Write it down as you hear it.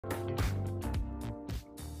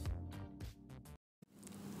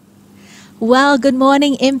Well, good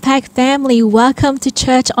morning, Impact family. Welcome to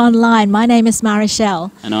Church Online. My name is Marichelle.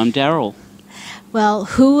 And I'm Daryl. Well,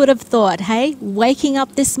 who would have thought, hey, waking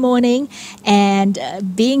up this morning and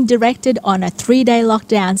being directed on a 3-day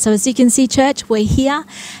lockdown. So as you can see, church, we're here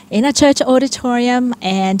in a church auditorium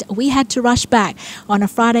and we had to rush back on a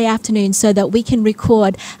Friday afternoon so that we can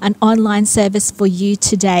record an online service for you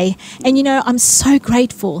today. And you know, I'm so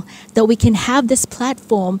grateful that we can have this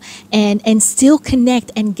platform and still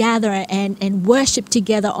connect and gather and worship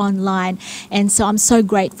together online. And so I'm so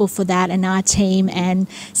grateful for that and our team. And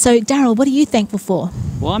so, Daryl, what are you thankful for?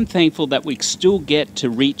 Well, I'm thankful that we still get to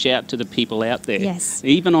reach out to the people out there. Yes.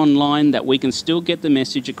 Even online, that we can still get the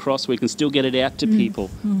message across, we can still get it out to people.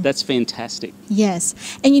 That's fantastic. Yes.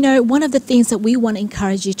 And you know, one of the things that we want to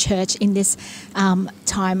encourage you, church, in this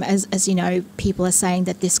time, as you know, people are saying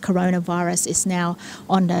that this coronavirus is now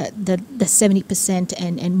on the 70%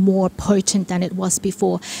 and more potent than it was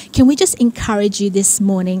before. Can we just encourage you this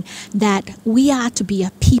morning that we are to be a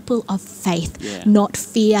people of faith, not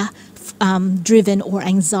fear driven or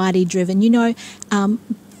anxiety driven. You know,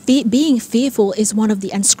 being fearful is one of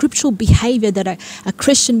the unscriptural behavior that a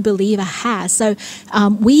Christian believer has. So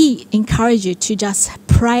we encourage you to just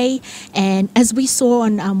pray. And as we saw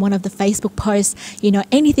on one of the Facebook posts, you know,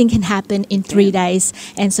 anything can happen in 3 days.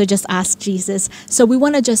 And so just ask Jesus. So we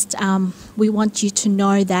want to just, we want you to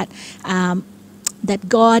know that that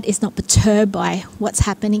God is not perturbed by what's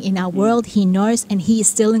happening in our world. He knows and He is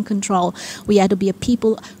still in control. We are to be a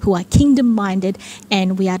people who are kingdom-minded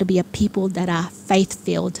and we are to be a people that are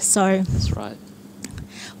faith-filled. So that's right.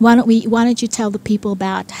 Why don't you tell the people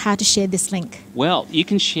about how to share this link? Well, you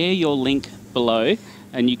can share your link below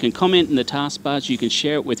and you can comment in the taskbars. You can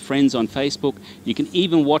share it with friends on Facebook. You can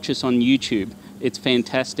even watch us on YouTube. It's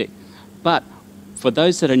fantastic. But for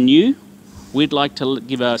those that are new, we'd like to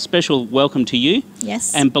give a special welcome to you.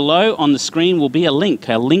 Yes. And below on the screen will be a link,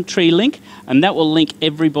 a Linktree link, and that will link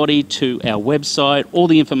everybody to our website, all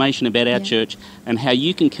the information about our church, and how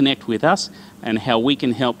you can connect with us and how we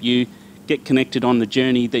can help you get connected on the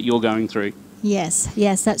journey that you're going through. Yes,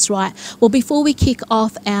 that's right. Well, before we kick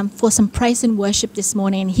off for some praise and worship this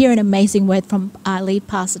morning and hear an amazing word from our lead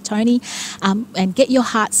pastor, Tony, and get your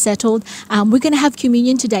heart settled, we're going to have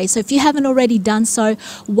communion today. So if you haven't already done so,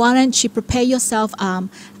 why don't you prepare yourself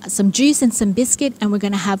some juice and some biscuit, and we're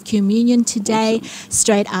going to have communion today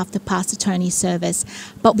straight after Pastor Tony's service.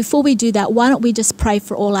 But before we do that, why don't we just pray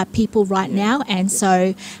for all our people right now? And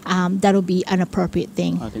so that'll be an appropriate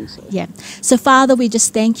thing. I think so. Yeah. So Father, we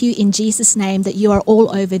just thank you in Jesus' name that you are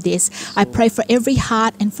all over this. I pray for every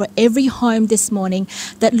heart and for every home this morning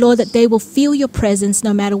that, Lord, that they will feel your presence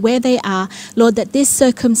no matter where they are. Lord, that these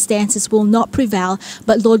circumstances will not prevail,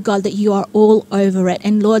 but Lord God, that you are all over it.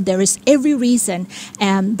 And Lord, there is every reason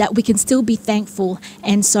that we can still be thankful.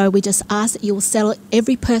 And so we just ask that you will settle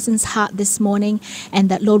every person's heart this morning, and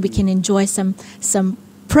that, Lord, we can enjoy some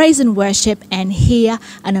praise and worship and hear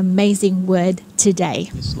an amazing word today.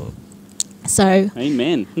 Yes, Lord. So,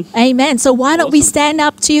 amen. Amen. So why don't we stand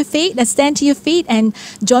up to your feet? Let's stand to your feet and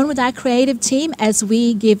join with our creative team as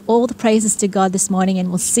we give all the praises to God this morning, and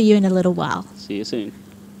we'll see you in a little while. See you soon.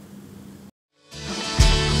 Good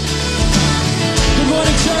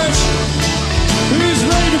morning, church. Who's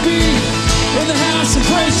ready to be in the house and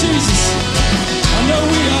praise Jesus? I know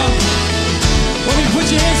we are. Why don't you put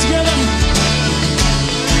your hands together?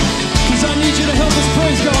 Because I need you to help us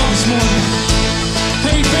praise God this morning.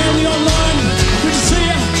 Hey, family online, good to see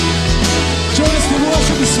you. Join us for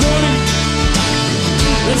worship this morning.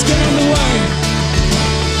 Let's get on the way.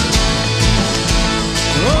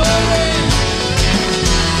 Oh, yeah.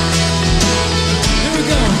 Here we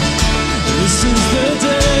go. This is the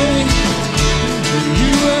day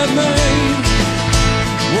you have made.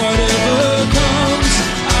 Whatever comes,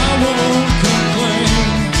 I won't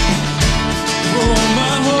complain. For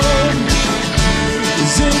my hope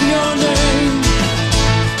is in your name.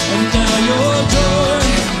 And now your joy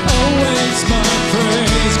awaits my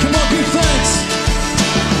praise. Come on, give thanks.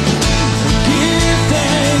 Give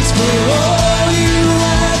thanks for all you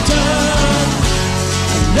have done.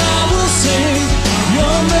 And I will sing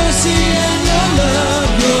your mercy and your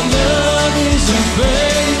love. Your love is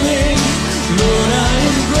unfailing. Lord, I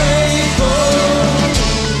am grateful.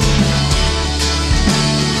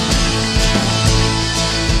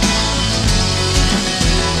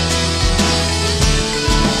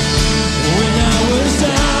 When I was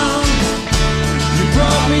down, you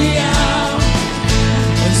brought me out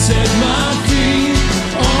and set my feet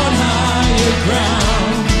on higher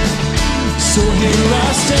ground. So here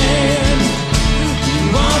I stand, you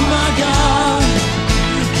are my God,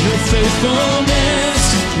 your faithfulness,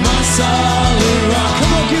 my solid rock.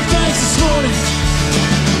 Come on, give thanks this morning.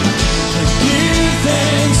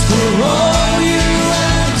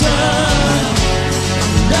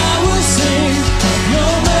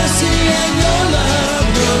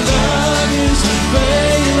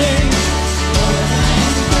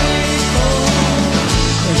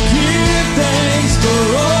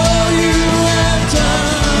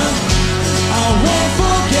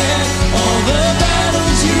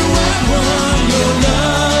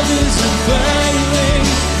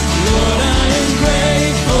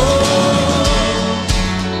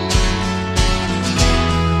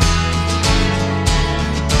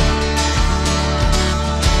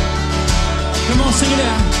 Come on, sing it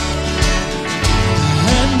out.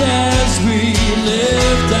 And as we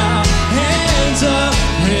lift our hands up,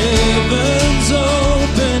 heaven's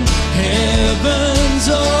open, heaven's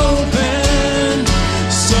open.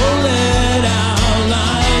 So let our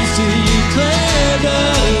lives declare the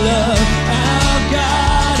love our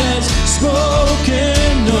God has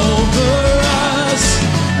spoken over us.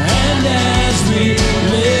 And as we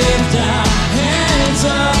lift our hands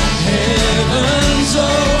up, heaven's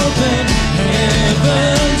open,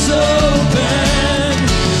 heaven's open.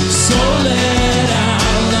 So let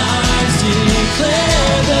our lives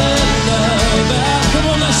declare the love out. Come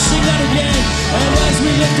on, let's sing that again. And as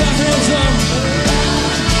we lift our hands up,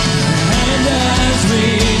 and as we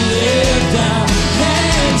lift our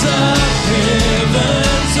hands up,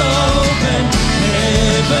 heaven's open,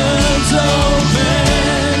 heaven's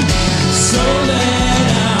open. So let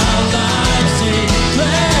our lives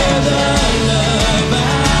declare the love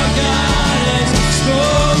our God has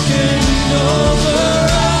spoken over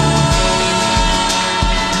us.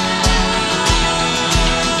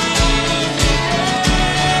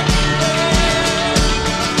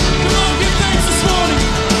 Come on, give thanks this morning.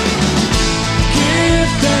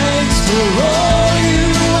 Give thanks for all you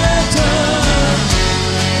have done.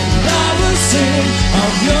 I will sing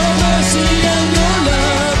of your mercy and your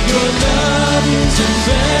love. Your love is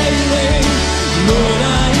unfailing. Lord,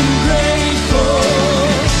 I am grateful.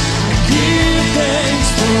 Give thanks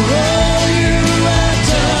for all you have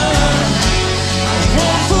done. I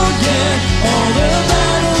won't forget all the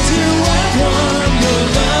battles you have won. Your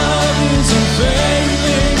love is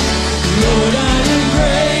unfailing. Lord, I am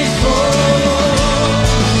grateful.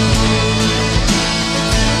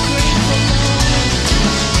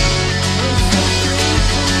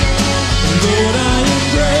 Lord, I am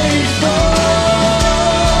grateful.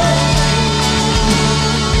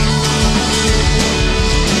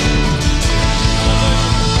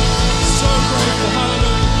 So grateful,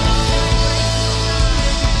 hallelujah.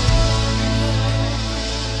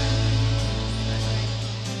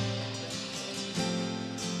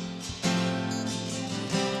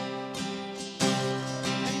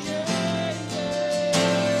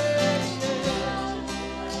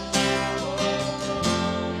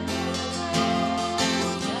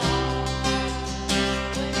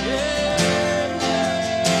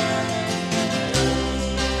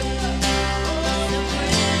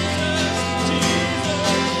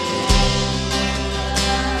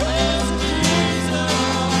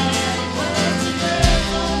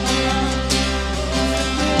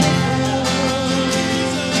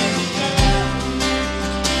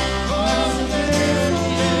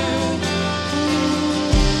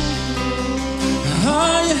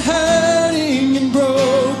 Are you hurting and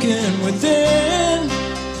broken within?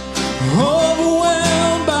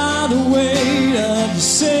 Overwhelmed by the weight of your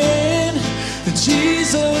sin?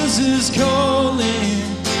 Jesus is calling.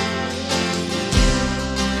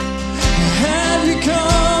 Have you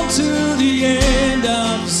come to the end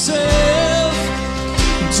of yourself?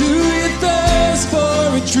 Do you thirst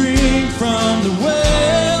for a drink from the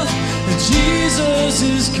well? Jesus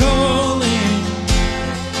is calling.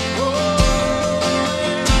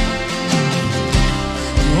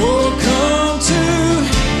 Oh, come to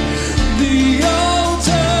the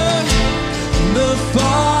altar. The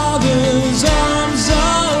Father's arms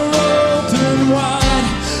are open wide.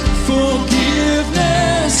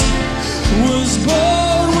 Forgiveness was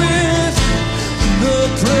bought with the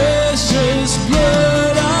precious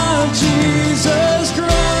blood of Jesus Christ.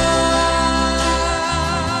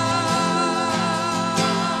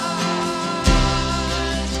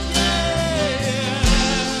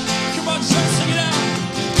 Come on, church, sing it out.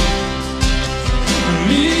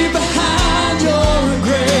 Leave behind your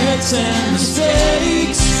regrets and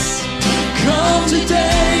mistakes. Come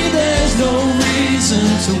today, there's no reason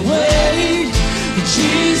to wait.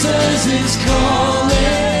 Jesus is calling.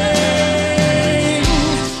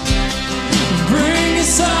 Bring your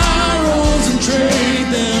sorrows and trade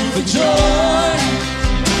them for joy.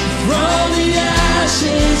 From the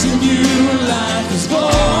ashes a new life is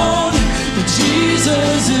born.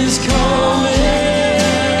 Jesus is calling.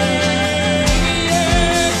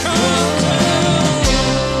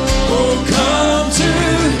 Oh, come to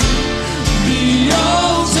the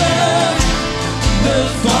altar. The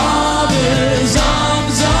Father's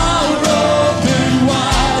arms are open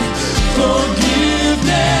wide.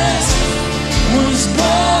 Forgiveness was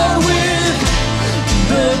bought with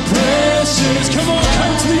the precious. Come on,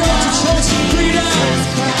 come to the altar, church, and bleed out.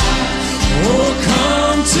 Oh,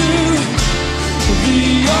 come to the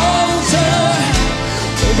altar.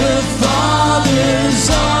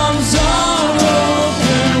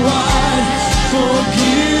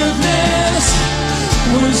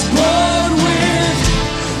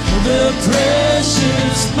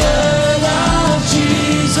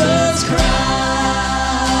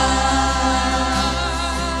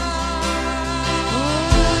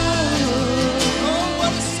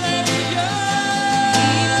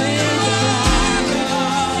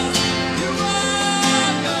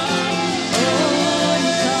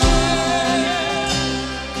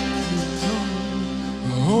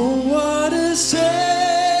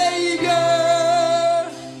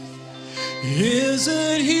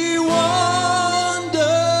 Isn't he wonderful?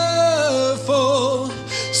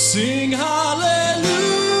 Sing hallelujah.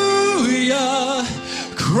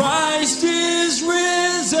 Christ is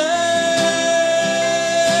risen.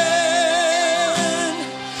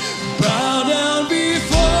 Bow down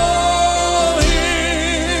before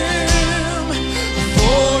him,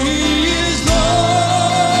 for he is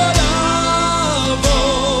Lord of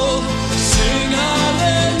all. Sing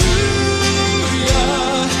hallelujah.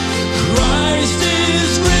 Christ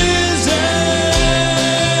is risen.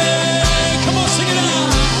 Come on, sing it out.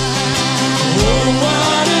 Oh,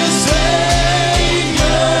 what a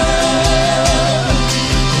Savior.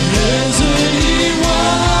 Isn't he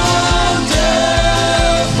wonderful?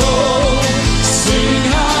 Sing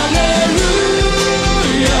hallelujah.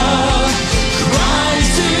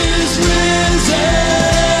 Christ is risen.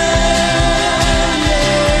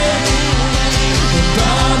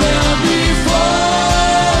 Bow down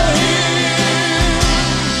before him,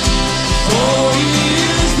 for he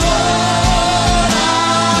is Lord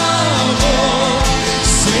of all.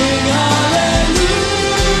 Sing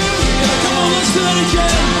hallelujah. Come on, let's do that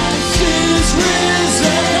again. Christ is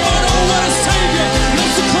risen. Come on, oh, what a Savior.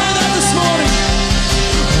 Let's declare that this morning.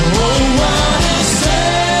 Oh, what a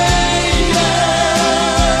Savior.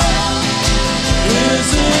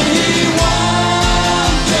 Isn't he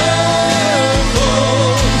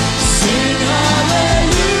wonderful? Sing hallelujah.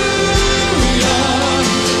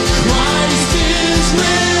 Christ is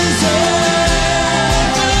risen.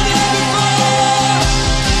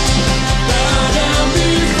 Bow down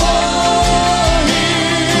before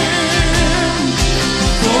him,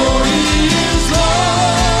 for he is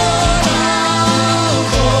Lord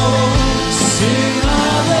of all. Sing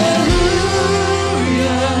hallelujah.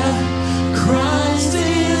 Christ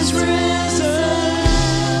is risen.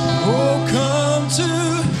 Oh, come to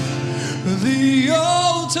the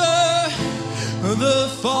altar. The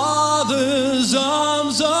Father's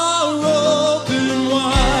arms are open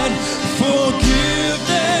wide.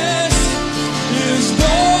 Forgiveness is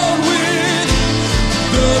bought with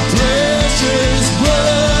the precious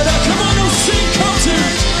blood. Come on, oh, sing, come to.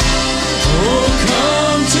 Oh,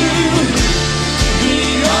 come to the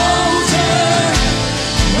altar.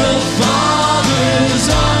 The Father's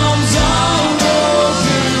arms are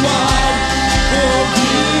open wide.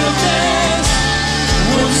 Forgiveness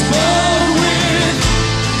was bought with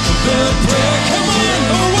the prayer. Come on,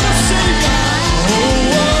 oh, what a Savior. Oh,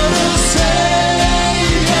 what a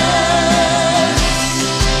Savior.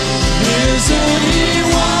 Isn't he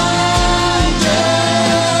wonderful?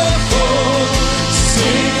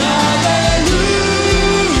 Sing hallelujah.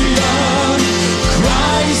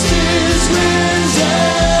 Christ is risen.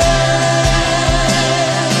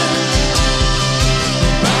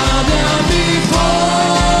 Bow down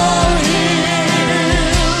before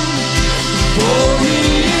him, for he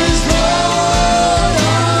is Lord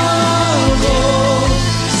of all.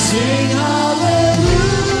 Sing hallelujah.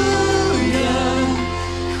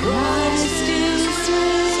 Christ is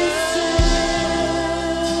risen.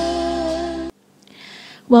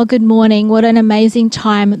 Well, good morning. What an amazing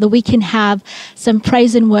time that we can have some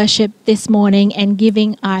praise and worship this morning and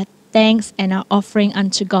giving our thanks and our offering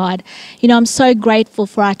unto God. You know, I'm so grateful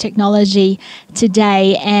for our technology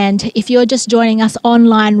today. And if you're just joining us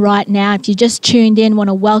online right now, if you just tuned in, want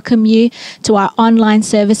to welcome you to our online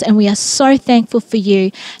service. And we are so thankful for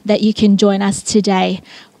you that you can join us today.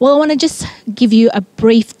 Well, I want to just give you a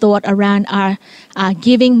brief thought around our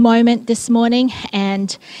giving moment this morning.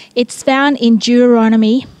 And it's found in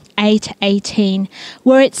Deuteronomy 8:18,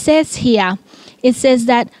 where it says here, it says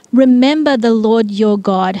that, remember the Lord your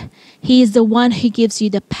God. He is the one who gives you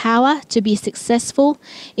the power to be successful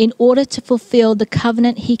in order to fulfill the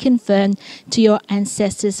covenant he confirmed to your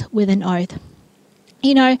ancestors with an oath.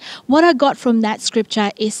 You know, what I got from that scripture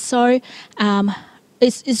is so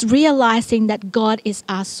is realizing that God is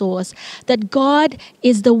our source, that God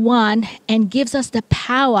is the one and gives us the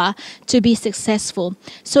power to be successful.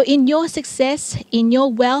 So in your success, in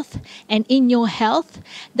your wealth, and in your health,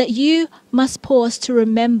 that you must pause to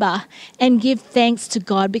remember and give thanks to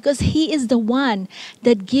God, because he is the one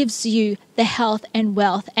that gives you the health and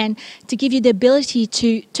wealth and to give you the ability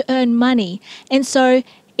to earn money. And so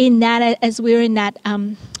in that, as we're in that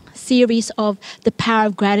series of the power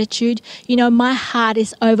of gratitude, you know, my heart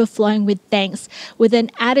is overflowing with thanks, with an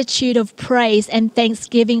attitude of praise and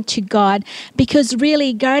thanksgiving to God, because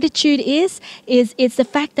really gratitude is it's the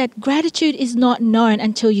fact that gratitude is not known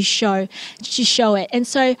until you show it. And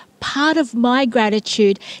so part of my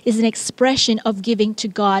gratitude is an expression of giving to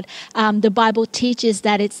God. The Bible teaches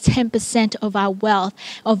that it's 10% of our wealth,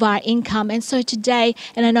 of our income. And so today,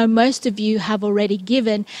 and I know most of you have already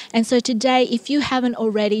given, and so today, if you haven't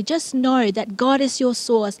already, just know that God is your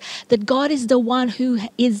source, that God is the one who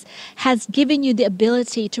has given you the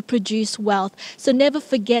ability to produce wealth. So never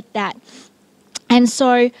forget that. And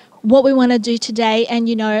so what we want to do today, and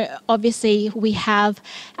obviously we have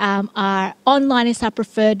our online is our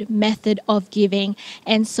preferred method of giving,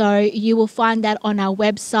 and so you will find that on our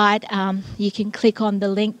website. You can click on the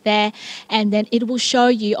link there, and then it will show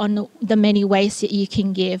you on the many ways that you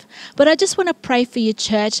can give. But I just want to pray for you,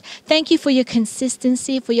 church. Thank you for your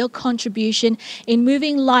consistency, for your contribution in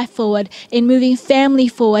moving life forward, in moving family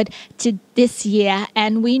forward to this year.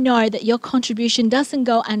 And we know that your contribution doesn't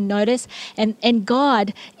go unnoticed, and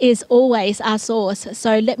God is always our source.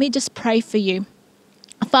 So let me just pray for you.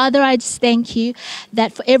 Father, I just thank you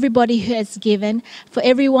that for everybody who has given, for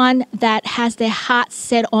everyone that has their heart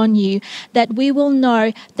set on you, that we will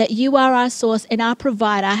know that you are our source and our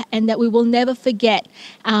provider, and that we will never forget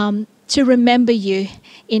to remember you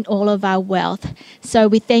in all of our wealth. So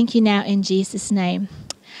we thank you now in Jesus' name.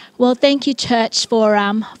 Well, thank you, church, for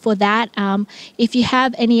that. If you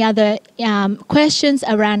have any other questions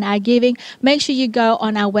around our giving, make sure you go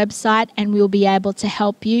on our website, and we'll be able to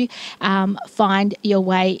help you find your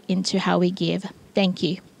way into how we give. Thank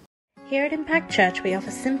you. Here at Impact Church, we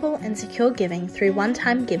offer simple and secure giving through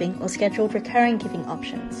one-time giving or scheduled recurring giving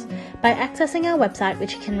options. By accessing our website,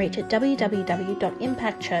 which you can reach at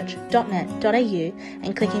www.impactchurch.net.au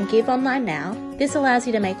and clicking Give Online Now, this allows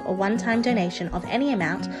you to make a one-time donation of any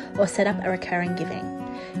amount or set up a recurring giving.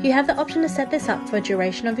 You have the option to set this up for a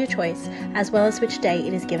duration of your choice, as well as which day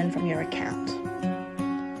it is given from your account.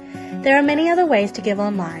 There are many other ways to give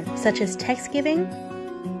online, such as text giving,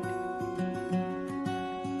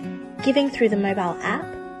 giving through the mobile app,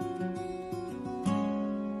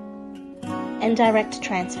 and direct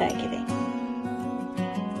transfer giving.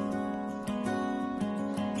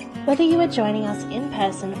 Whether you are joining us in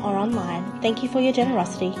person or online, thank you for your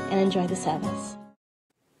generosity and enjoy the service.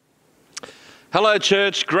 Hello,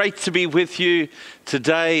 church. Great to be with you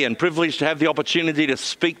today, and privileged to have the opportunity to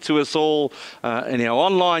speak to us all in our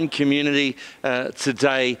online community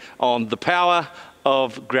today on the power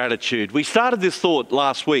of gratitude. We started this thought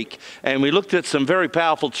last week, and we looked at some very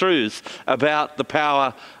powerful truths about the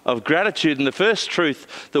power of gratitude. And the first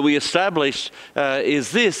truth that we established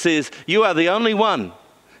is you are the only one.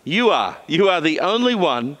 You are the only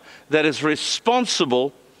one that is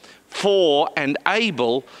responsible for and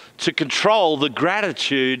able to control the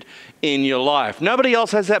gratitude in your life. Nobody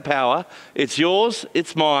else has that power. It's yours,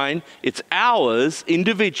 it's mine, it's ours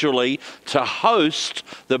individually to host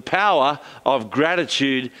the power of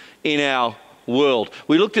gratitude in our world.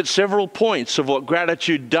 We looked at several points of what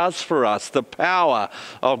gratitude does for us, the power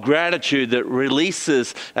of gratitude that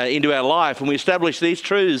releases into our life. And we established these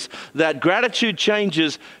truths that gratitude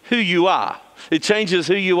changes who you are. It changes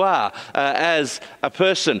who you are as a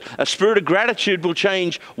person. A spirit of gratitude will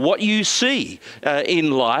change what you see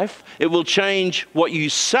in life. It will change what you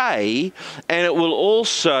say, and it will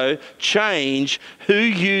also change who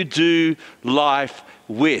you do life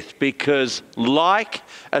with, because like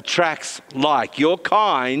attracts like. Your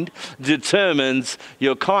kind determines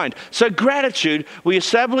your kind. So gratitude, we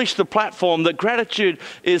established the platform that gratitude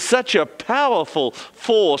is such a powerful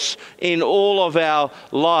force in all of our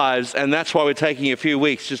lives, and that's why we're taking a few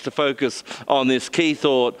weeks just to focus on this key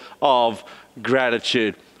thought of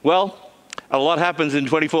gratitude. Well, a lot happens in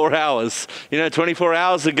 24 hours. 24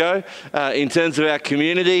 hours ago, in terms of our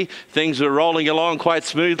community, things were rolling along quite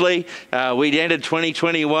smoothly. We'd ended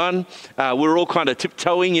 2021. We were all kind of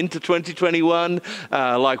tiptoeing into 2021,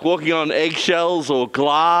 like walking on eggshells or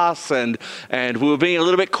glass, and we were being a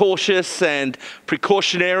little bit cautious and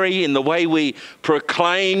precautionary in the way we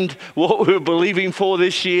proclaimed what we were believing for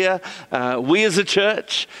this year. We as a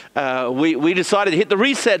church, we decided to hit the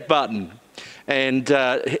reset button. And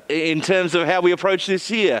in terms of how we approach this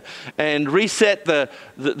year, and reset the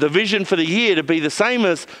vision for the year to be the same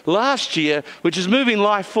as last year, which is moving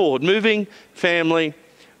life forward, moving family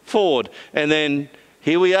forward. And then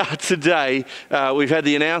here we are today. We've had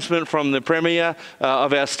the announcement from the Premier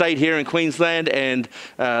of our state here in Queensland, and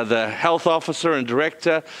the health officer and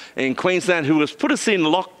director in Queensland, who has put us in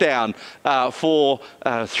lockdown for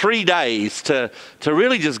 3 days to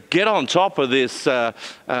really just get on top of this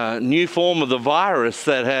new form of the virus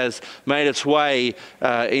that has made its way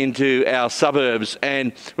into our suburbs.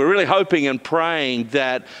 And we're really hoping and praying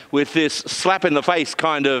that with this slap in the face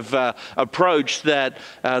kind of approach that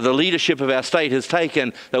the leadership of our state has taken, break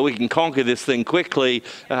and that we can conquer this thing quickly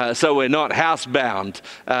so we're not housebound.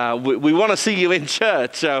 We want to see you in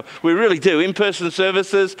church. We really do. In-person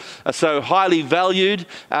services are so highly valued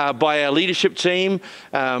by our leadership team,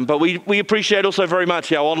 but we appreciate also very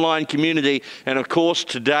much our online community. And of course,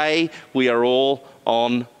 today we are all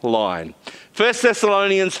online. 1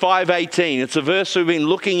 Thessalonians 5:18. It's a verse we've been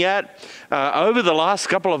looking at over the last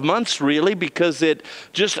couple of months, really, because it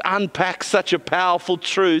just unpacks such a powerful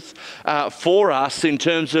truth for us in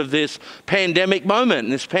terms of this pandemic moment,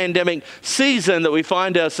 this pandemic season that we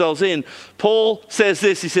find ourselves in. Paul says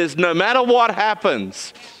this, he says, no matter what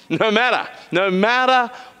happens, no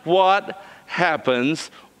matter what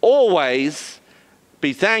happens, always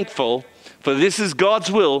be thankful, for this is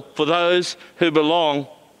God's will for those who belong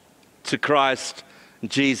to Christ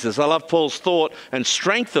Jesus. I love Paul's thought and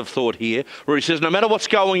strength of thought here, where he says, no matter what's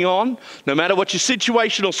going on, no matter what your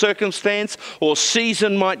situation or circumstance or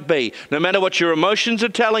season might be, no matter what your emotions are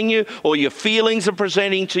telling you or your feelings are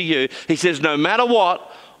presenting to you, he says, no matter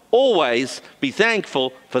what, always be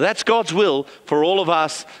thankful, for that's God's will for all of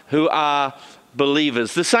us who are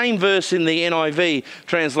believers. The same verse in the NIV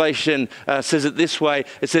translation says it this way.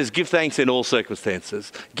 It says, give thanks in all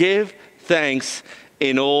circumstances. Give thanks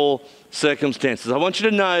in all circumstances. I want you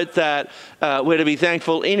to note that we're to be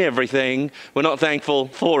thankful in everything. We're not thankful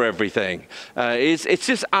for everything. It's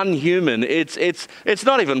just unhuman. It's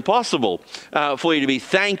not even possible for you to be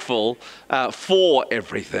thankful for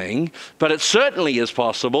everything, but it certainly is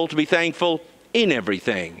possible to be thankful in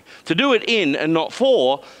everything. To do it in and not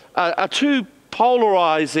for are two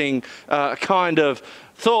polarizing kind of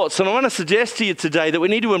thoughts. And I want to suggest to you today that we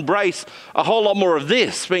need to embrace a whole lot more of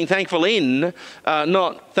this, being thankful in,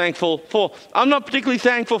 not thankful for. I'm not particularly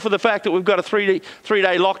thankful for the fact that we've got a three-day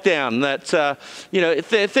lockdown, that,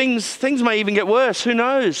 things may even get worse. Who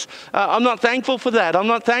knows? I'm not thankful for that. I'm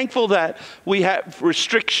not thankful that we have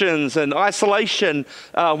restrictions and isolation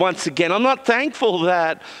once again. I'm not thankful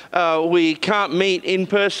that we can't meet in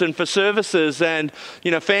person for services and,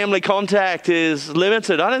 family contact is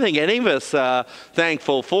limited. I don't think any of us are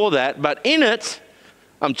thankful for that, but in it,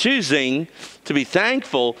 I'm choosing to be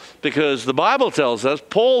thankful because the Bible tells us,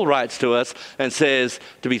 Paul writes to us and says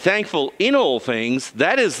to be thankful in all things.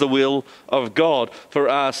 That is the will of God for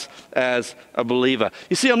us as a believer.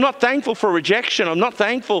 You see, I'm not thankful for rejection. I'm not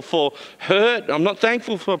thankful for hurt. I'm not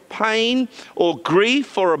thankful for pain or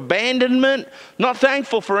grief or abandonment. Not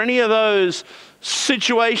thankful for any of those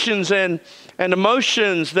situations and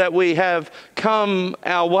emotions that we have come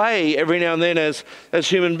our way every now and then as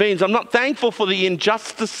human beings. I'm not thankful for the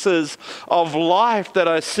injustices of life that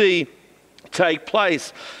I see take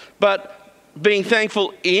place, but being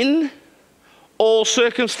thankful in all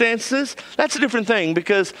circumstances, that's a different thing,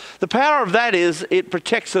 because the power of that is it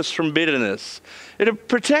protects us from bitterness. It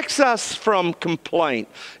protects us from complaint.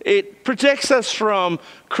 It protects us from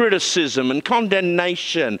criticism and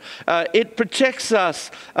condemnation. It protects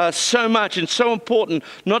us so much, and so important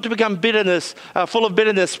not to become full of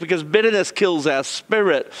bitterness, because bitterness kills our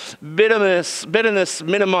spirit. Bitterness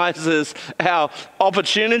minimizes our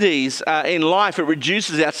opportunities in life. It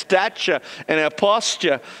reduces our stature and our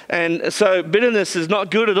posture. And so bitterness is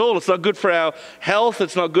not good at all. It's not good for our health.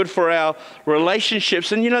 It's not good for our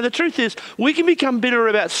relationships. And the truth is, we can become bitter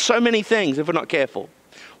about so many things if we're not careful.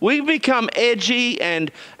 We become edgy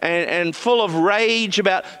and full of rage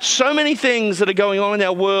about so many things that are going on in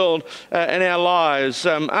our world and our lives.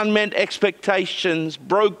 Unmet expectations,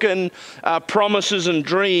 broken promises and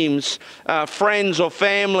dreams, friends or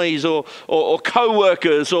families or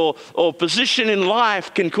co-workers or position in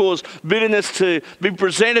life can cause bitterness to be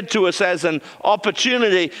presented to us as an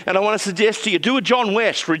opportunity. And I want to suggest to you, do a John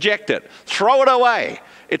West, reject it, throw it away.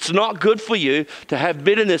 It's not good for you to have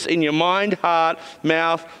bitterness in your mind, heart,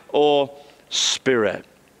 mouth, or spirit.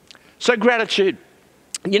 So gratitude.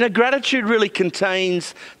 Gratitude really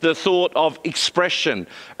contains the thought of expression.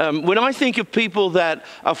 When I think of people that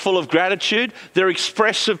are full of gratitude, they're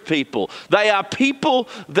expressive people. They are people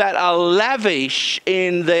that are lavish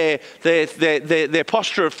in their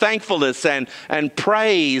posture of thankfulness and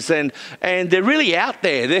praise, and they're really out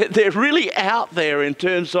there. They're really out there in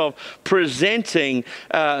terms of presenting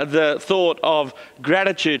the thought of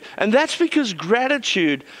gratitude. And that's because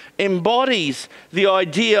gratitude embodies the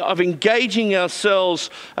idea of engaging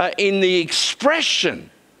ourselves in the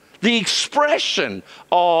expression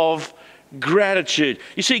of gratitude.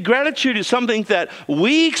 You see, gratitude is something that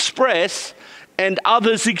we express and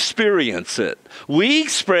others experience it. We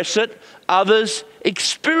express it, others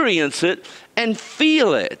experience it and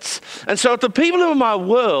feel it. And so if the people in my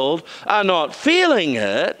world are not feeling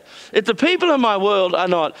it, if the people in my world are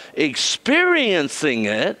not experiencing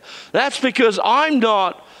it, that's because I'm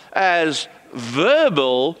not as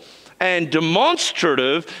verbal and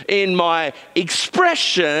demonstrative in my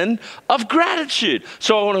expression of gratitude.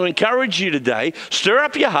 So I want to encourage you today, stir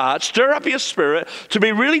up your heart, stir up your spirit to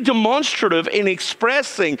be really demonstrative in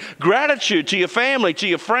expressing gratitude to your family, to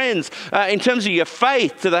your friends, in terms of your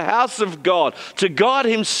faith, to the house of God, to God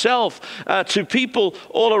himself, to people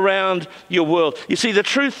all around your world. You see, the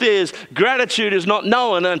truth is gratitude is not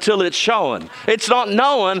known until it's shown. It's not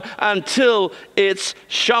known until it's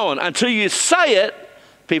shown. Until you say it,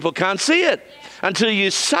 people can't see it. Until you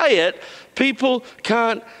say it, people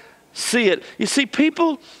can't see it. You see,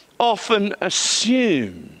 people often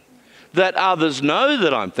assume that others know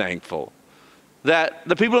that I'm thankful. That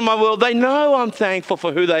the people in my world, they know I'm thankful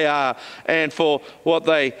for who they are and for what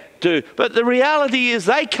they do. But the reality is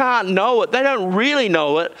they can't know it. They don't really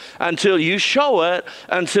know it until you show it,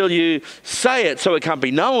 until you say it. So it can't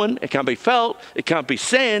be known, it can't be felt, it can't be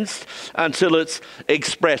sensed until it's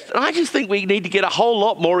expressed. And I just think we need to get a whole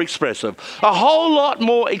lot more expressive. A whole lot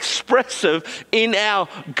more expressive in our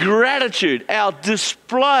gratitude, our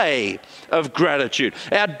display of gratitude,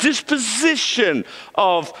 our disposition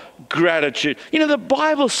of gratitude. You know, the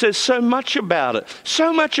Bible says so much about it,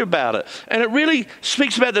 so much about it. And it really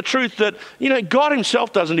speaks about the truth that, you know, God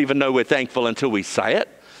himself doesn't even know we're thankful until we say it,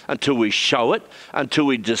 until we show it, until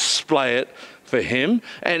we display it for him.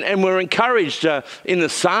 And we're encouraged in the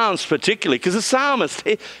Psalms particularly, because the psalmist,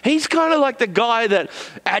 he's kind of like the guy that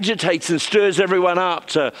agitates and stirs everyone up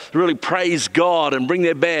to really praise God and bring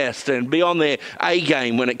their best and be on their A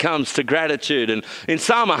game when it comes to gratitude. And in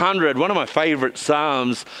Psalm 100, one of my favorite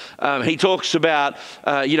Psalms, he talks about,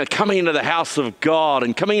 coming into the house of God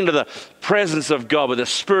and coming into the presence of God with a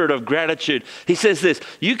spirit of gratitude. He says this: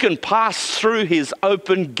 you can pass through his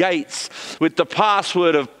open gates with the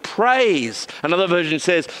password of praise. Another version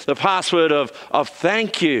says the password of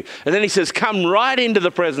thank you. And then he says, come right into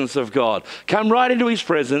the presence of God. Come right into his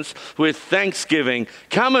presence with thanksgiving.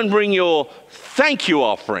 Come and bring your thank you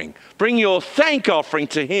offering. Bring your thank offering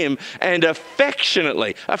to him and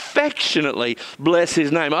affectionately bless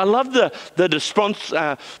his name. I love the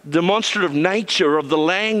demonstrative nature of the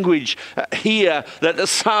language here that the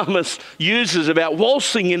psalmist uses about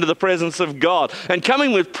waltzing into the presence of God and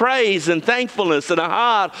coming with praise and thankfulness and a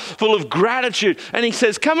heart full of gratitude. And he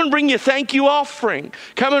says, come and bring your thank you offering.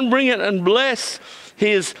 Come and bring it and bless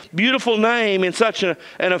his beautiful name in such an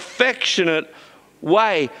affectionate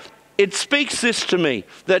way. It speaks this to me,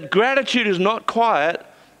 that gratitude is not quiet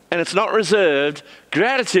and it's not reserved.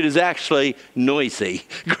 Gratitude is actually noisy.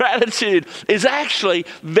 Gratitude is actually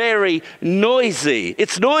very noisy.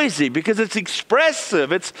 It's noisy because it's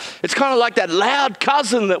expressive. It's kind of like that loud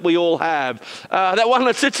cousin that we all have, that one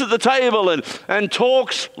that sits at the table and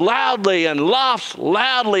talks loudly and laughs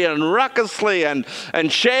loudly and ruckusly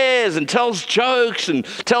and shares and tells jokes and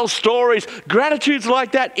tells stories. Gratitude's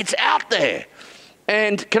like that. It's out there.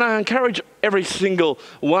 And can I encourage every single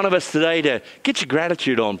one of us today to get your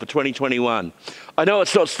gratitude on for 2021? I know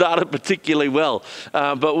it's not started particularly well,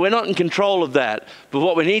 but we're not in control of that. But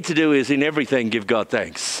what we need to do is in everything give God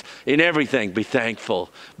thanks. In everything be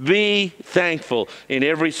thankful. Be thankful in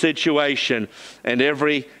every situation and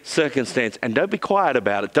every circumstance. And don't be quiet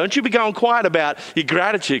about it. Don't you be going quiet about your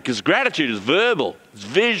gratitude, because gratitude is verbal, it's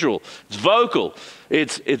visual, it's vocal,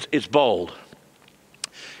 it's bold.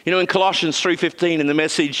 You know, in Colossians 3:15 in the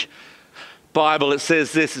Message Bible, it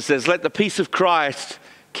says this. It says, let the peace of Christ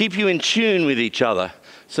keep you in tune with each other.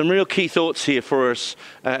 Some real key thoughts here for us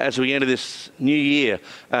as we enter this new year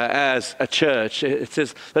as a church. It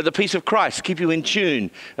says, let the peace of Christ keep you in tune.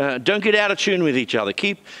 Don't get out of tune with each other.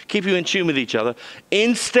 Keep you in tune with each other.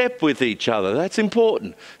 In step with each other. That's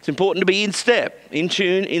important. It's important to be in step, in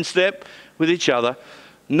tune, in step with each other.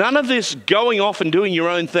 None of this going off and doing your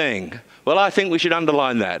own thing. Well, I think we should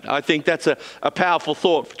underline that. I think that's a powerful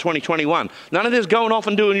thought for 2021. None of this going off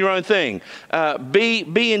and doing your own thing.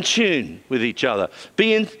 Be in tune with each other.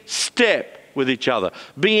 Be in step with each other.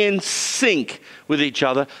 Be in sync with each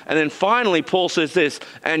other. And then finally, Paul says this,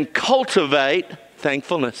 and cultivate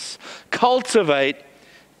thankfulness. Cultivate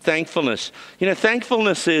thankfulness. You know,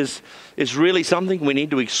 thankfulness is really something we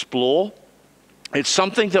need to explore. It's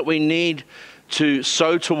something that we need to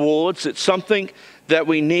sow towards. It's something that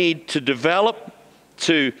we need to develop,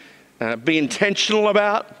 to be intentional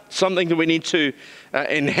about, something that we need to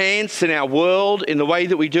enhance in our world, in the way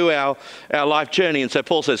that we do our life journey. And so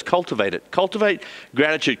Paul says, cultivate it. Cultivate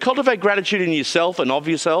gratitude. Cultivate gratitude in yourself and of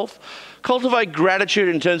yourself. Cultivate gratitude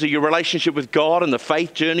in terms of your relationship with God and the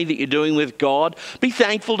faith journey that you're doing with God. Be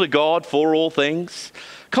thankful to God for all things.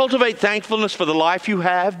 Cultivate thankfulness for the life you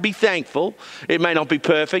have. Be thankful. It may not be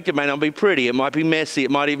perfect. It may not be pretty. It might be messy.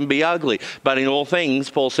 It might even be ugly. But in all things,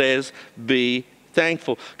 Paul says, be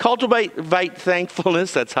thankful. Cultivate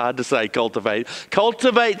thankfulness. That's hard to say, cultivate.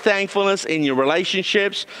 Cultivate thankfulness in your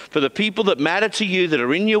relationships for the people that matter to you, that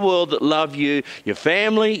are in your world, that love you, your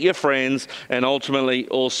family, your friends, and ultimately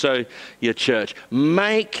also your church.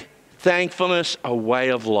 Make thankfulness a way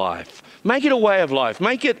of life. Make it a way of life.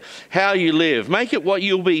 Make it how you live. Make it what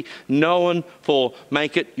you'll be known for.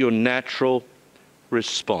 Make it your natural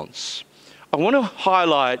response. I want to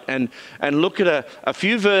highlight and look at a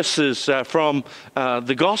few verses from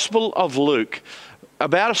the Gospel of Luke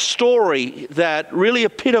about a story that really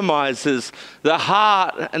epitomizes the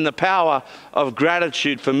heart and the power of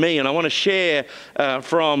gratitude for me. And I want to share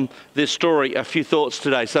from this story a few thoughts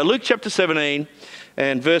today. So Luke chapter 17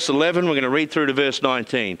 and verse 11, we're going to read through to verse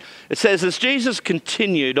 19. It says, as Jesus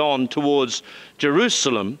continued on towards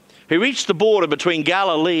Jerusalem, he reached the border between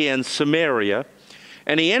Galilee and Samaria,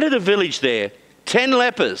 and he entered a village there. 10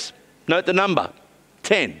 lepers, note the number,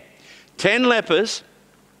 10. 10 lepers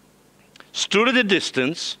stood at a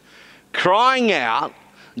distance, crying out,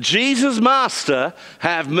 Jesus, Master,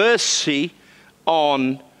 have mercy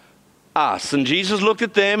on us. And Jesus looked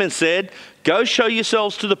at them and said, go show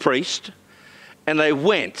yourselves to the priest. And they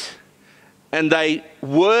went, and they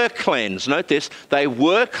were cleansed. Note this, they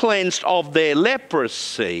were cleansed of their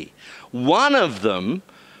leprosy. One of them,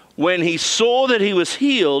 when he saw that he was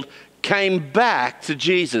healed, came back to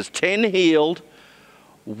Jesus. 10 healed,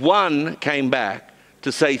 one came back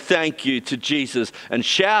to say thank you to Jesus and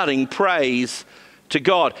shouting praise to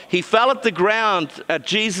God. He fell at the ground at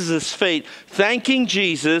Jesus' feet, thanking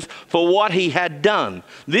Jesus for what he had done.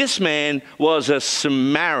 This man was a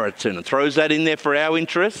Samaritan. It throws that in there for our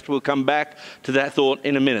interest. We'll come back to that thought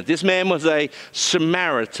in a minute. This man was a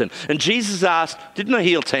Samaritan. And Jesus asked, didn't I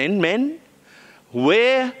heal 10 men?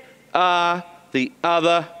 Where are the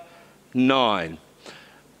other 9?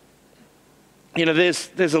 You know,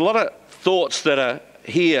 there's a lot of thoughts that are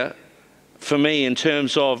here for me in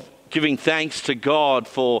terms of giving thanks to God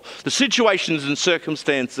for the situations and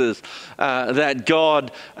circumstances that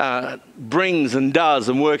God brings and does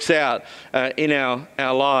and works out in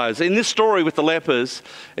our lives. In this story with the lepers,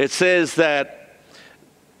 it says that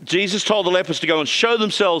Jesus told the lepers to go and show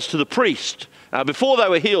themselves to the priest. Before they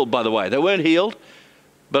were healed, by the way. They weren't healed,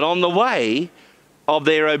 but on the way of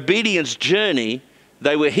their obedience journey,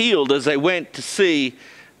 they were healed as they went to see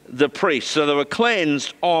the priest. So they were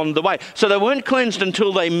cleansed on the way. So they weren't cleansed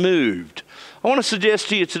until they moved. I want to suggest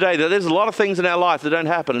to you today that there's a lot of things in our life that don't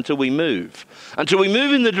happen until we move. Until we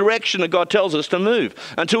move in the direction that God tells us to move.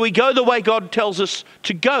 Until we go the way God tells us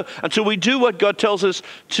to go. Until we do what God tells us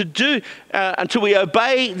to do. Until we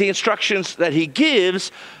obey the instructions that he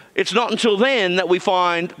gives. It's not until then that we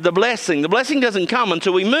find the blessing. The blessing doesn't come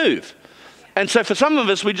until we move. And so for some of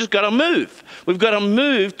us, we just got to move. We've got to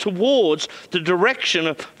move towards the direction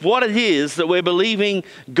of what it is that we're believing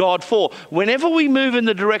God for. Whenever we move in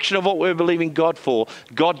the direction of what we're believing God for,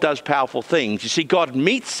 God does powerful things. You see, God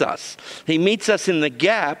meets us. He meets us in the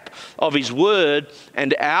gap of his word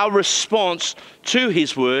and our response to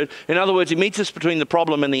his word. In other words, he meets us between the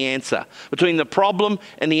problem and the answer. Between the problem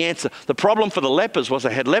and the answer. The problem for the lepers was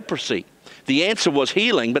they had leprosy. The answer was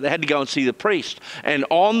healing, but they had to go and see the priest. And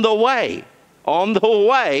on the way,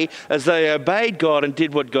 as they obeyed God and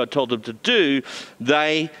did what God told them to do,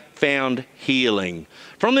 they found healing.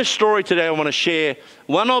 From this story today, I want to share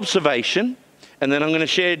one observation, and then I'm going to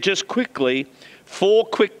share just quickly 4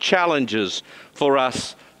 quick challenges for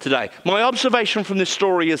us today. My observation from this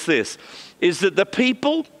story is this, is that the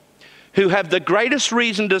people who have the greatest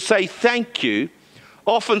reason to say thank you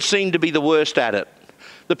often seem to be the worst at it.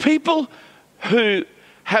 The people who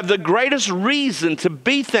have the greatest reason to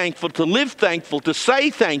be thankful, to live thankful, to say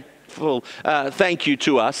thank you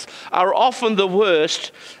to us, are often the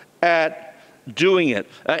worst at doing it.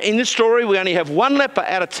 In this story, we only have 1 leper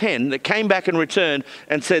out of 10 that came back and returned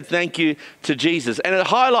and said thank you to Jesus. And it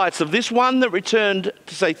highlights of this one that returned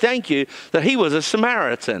to say thank you that he was a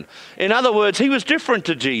Samaritan. In other words, he was different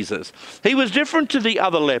to Jesus. He was different to the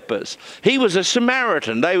other lepers. He was a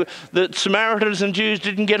Samaritan. The Samaritans and Jews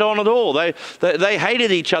didn't get on at all. They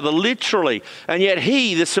hated each other literally. And yet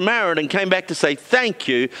he, the Samaritan, came back to say thank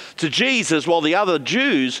you to Jesus, while the other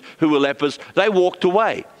Jews who were lepers, they walked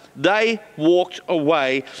away. They walked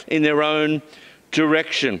away in their own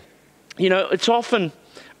direction. You know, it's often,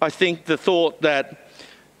 I think, the thought that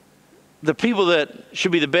the people that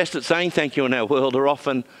should be the best at saying thank you in our world are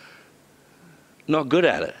often not good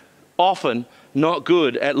at it. Often not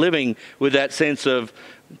good at living with that sense of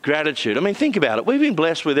gratitude. I mean, think about it. We've been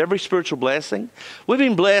blessed with every spiritual blessing. We've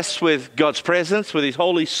been blessed with God's presence, with His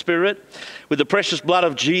Holy Spirit, with the precious blood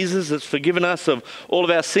of Jesus that's forgiven us of all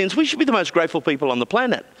of our sins. We should be the most grateful people on the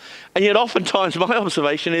planet. And yet oftentimes, my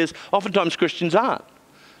observation is, oftentimes Christians aren't.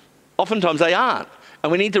 Oftentimes they aren't.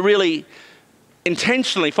 And we need to really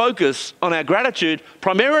intentionally focus on our gratitude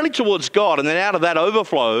primarily towards God, and then out of that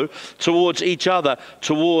overflow towards each other,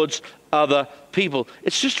 towards other people.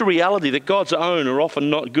 It's just a reality that God's own are often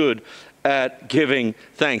not good at giving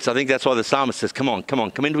thanks. I think that's why the psalmist says, come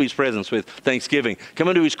into His presence with thanksgiving. Come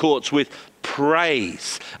into His courts with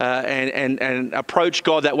praise, and approach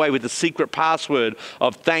God that way with the secret password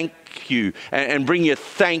of thank you, and bring your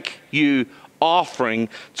thank you offering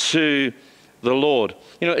to the Lord.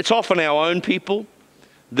 You know, it's often our own people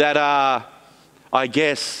that are, I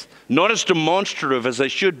guess, not as demonstrative as they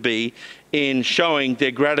should be in showing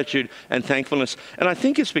their gratitude and thankfulness. And I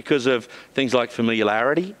think it's because of things like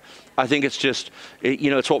familiarity. I think it's just, you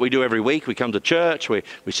know, it's what we do every week. We come to church, we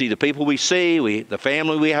see the people we see, the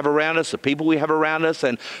family we have around us, the people we have around us,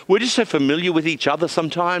 and we're just so familiar with each other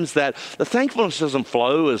sometimes that the thankfulness doesn't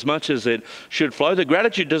flow as much as it should flow. The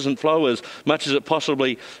gratitude doesn't flow as much as it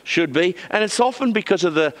possibly should be. And it's often because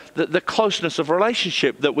of the closeness of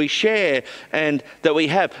relationship that we share and that we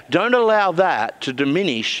have. Don't allow that to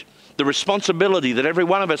diminish the responsibility that every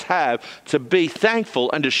one of us have to be thankful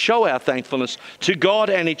and to show our thankfulness to God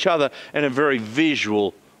and each other in a very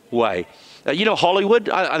visual way. You know, Hollywood,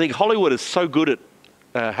 I think Hollywood is so good at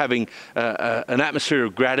having an atmosphere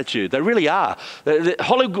of gratitude. They really are.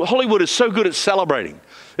 Hollywood is so good at celebrating.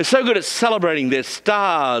 They're so good at celebrating their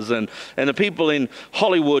stars and the people in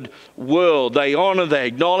Hollywood world. They honor, they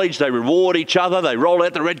acknowledge, they reward each other. They roll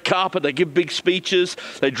out the red carpet, they give big speeches,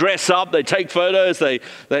 they dress up, they take photos, they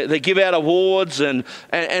give out awards. And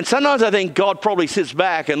sometimes I think God probably sits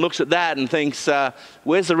back and looks at that and thinks,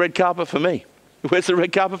 where's the red carpet for me? Where's the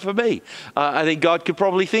red carpet for me? I think God could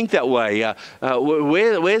probably think that way.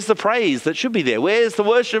 Where's the praise that should be there? Where's the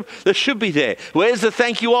worship that should be there? Where's the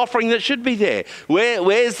thank you offering that should be there?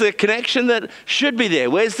 Where's the connection that should be there?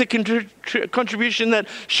 Where's the contribution that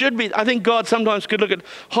should be? I think God sometimes could look at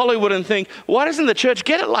Hollywood and think, why doesn't the church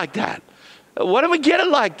get it like that? Why don't we get it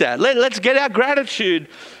like that? Let's get our gratitude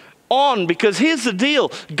on, because here's the deal.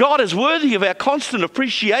 God is worthy of our constant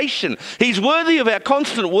appreciation. He's worthy of our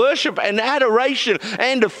constant worship and adoration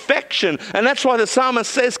and affection. And that's why the psalmist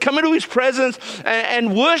says, come into His presence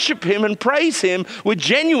and worship Him and praise Him with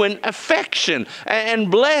genuine affection and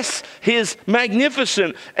bless His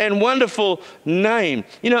magnificent and wonderful name.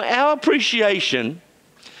 You know, our appreciation,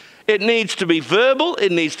 it needs to be verbal,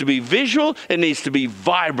 it needs to be visual, it needs to be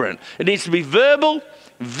vibrant. It needs to be verbal,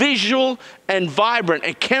 visual, and vibrant.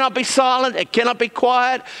 It cannot be silent, it cannot be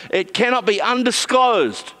quiet, it cannot be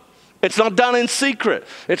undisclosed. It's not done in secret,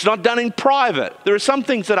 it's not done in private. There are some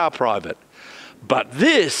things that are private, but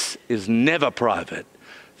this is never private.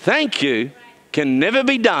 Thank you can never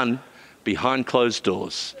be done behind closed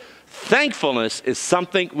doors. Thankfulness is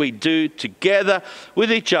something we do together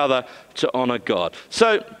with each other to honor God.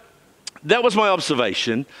 So that was my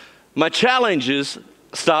observation. My challenges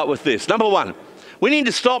start with this. Number one, we need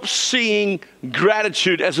to stop seeing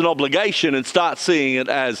gratitude as an obligation and start seeing it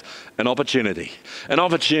as an opportunity. An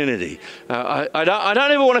opportunity. I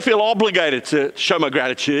don't ever want to feel obligated to show my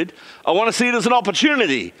gratitude. I want to see it as an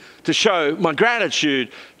opportunity to show my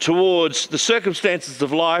gratitude towards the circumstances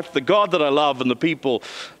of life, the God that I love, and the people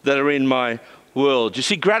that are in my world. You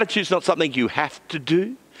see, gratitude is not something you have to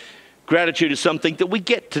do. Gratitude is something that we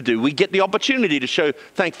get to do. We get the opportunity to show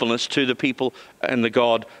thankfulness to the people and the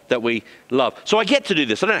God that we love. So I get to do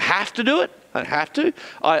this. I don't have to do it. I don't have to.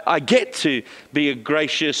 I get to be a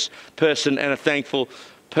gracious person and a thankful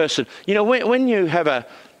person. You know, when you have a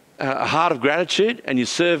heart of gratitude and you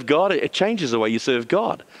serve God, it changes the way you serve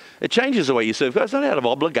God. It changes the way you serve God. It's not out of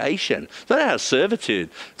obligation. It's not out of servitude.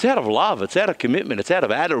 It's out of love. It's out of commitment. It's out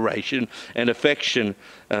of adoration and affection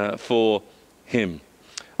for Him.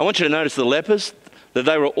 I want you to notice the lepers, that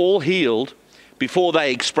they were all healed before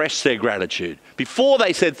they expressed their gratitude. Before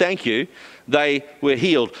they said thank you, they were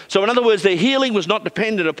healed. So in other words, their healing was not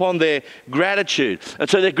dependent upon their gratitude. And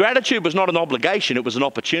so their gratitude was not an obligation, it was an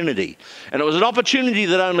opportunity. And it was an opportunity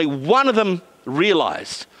that only one of them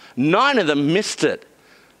realized. 9 of them missed it.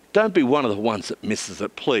 Don't be one of the ones that misses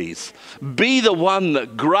it, please. Be the one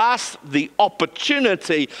that grasps the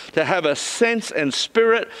opportunity to have a sense and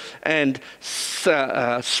spirit and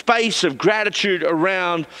space of gratitude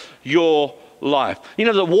around your life. You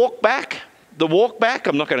know, the walk back,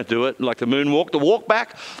 I'm not going to do it like the moonwalk,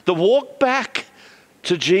 the walk back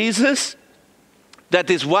to Jesus that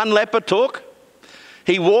this one leper took.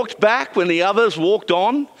 He walked back when the others walked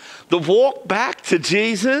on. The walk back to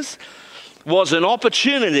Jesus was an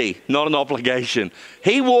opportunity, not an obligation.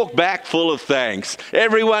 He walked back full of thanks.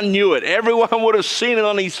 Everyone knew it. Everyone would have seen it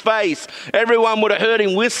on his face. Everyone would have heard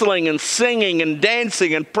him whistling and singing and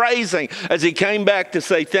dancing and praising as he came back to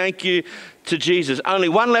say thank you to Jesus. Only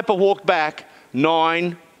one leper walked back,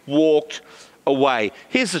 9 walked away.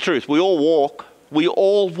 Here's the truth. We all walk. We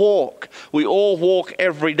all walk. We all walk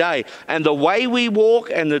every day. And the way we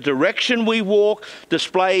walk and the direction we walk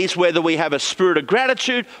displays whether we have a spirit of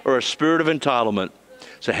gratitude or a spirit of entitlement.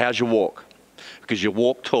 So how's your walk? Because your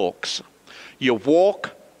walk talks. Your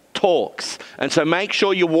walk talks. And so make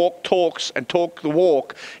sure your walk talks and talk the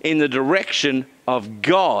walk in the direction of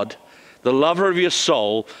God, the lover of your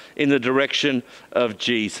soul, in the direction of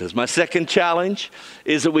Jesus. My second challenge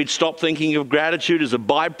is that we'd stop thinking of gratitude as a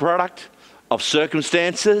byproduct of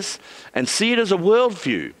circumstances and see it as a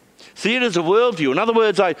worldview. See it as a worldview. In other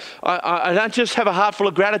words, I don't just have a heart full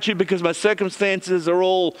of gratitude because my circumstances are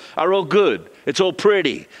all good. It's all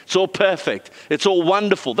pretty. It's all perfect. It's all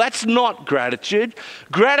wonderful. That's not gratitude.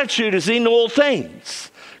 Gratitude is in all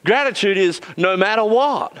things. Gratitude is no matter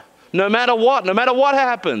what. No matter what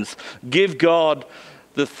happens, give God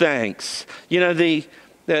the thanks. You know,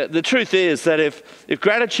 the truth is that if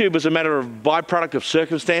gratitude was a matter of byproduct of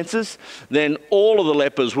circumstances, then all of the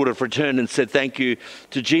lepers would have returned and said thank you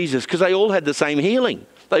to Jesus because they all had the same healing.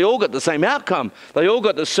 They all got the same outcome. They all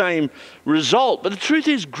got the same result. But the truth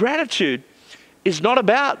is gratitude is not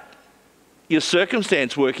about your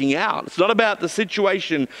circumstance working out. It's not about the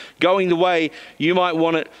situation going the way you might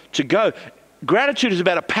want it to go. Gratitude is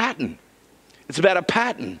about a pattern. It's about a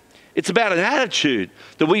pattern. It's about an attitude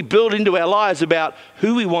that we build into our lives about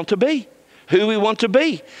who we want to be, how we want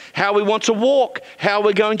to walk, how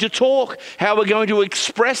we're going to talk, how we're going to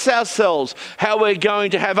express ourselves, how we're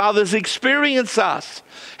going to have others experience us,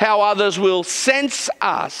 how others will sense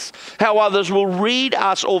us, how others will read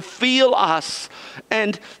us or feel us.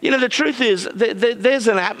 And, you know, the truth is there's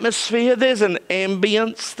an atmosphere, there's an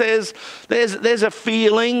ambience, there's a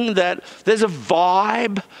feeling, that there's a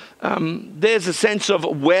vibe, there's a sense of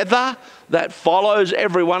weather that follows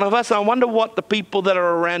every one of us. I wonder what the people that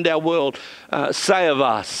are around our world say of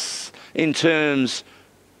us in terms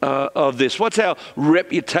of this. What's our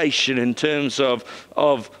reputation in terms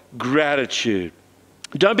of gratitude?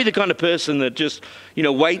 Don't be the kind of person that just,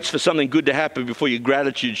 waits for something good to happen before your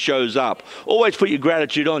gratitude shows up. Always put your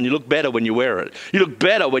gratitude on. You look better when you wear it. You look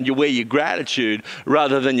better when you wear your gratitude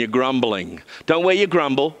rather than your grumbling. Don't wear your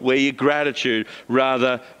grumble, wear your gratitude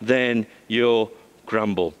rather than your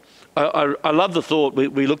grumble. I love the thought.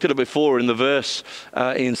 We looked at it before in the verse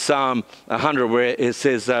in Psalm 100 where it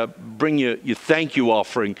says, bring your thank you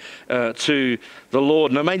offering to the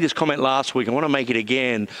Lord. And I made this comment last week. I want to make it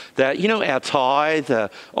again, that, our tithe,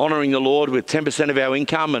 honouring the Lord with 10% of our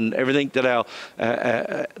income and everything that our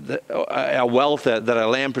wealth, that our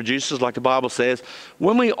land produces, like the Bible says,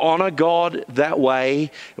 when we honour God that way,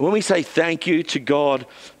 when we say thank you to God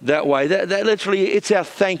that way, that literally, it's our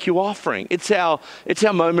thank you offering. It's our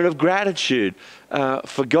moment of gratitude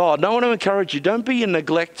for God. And I want to encourage you, don't be a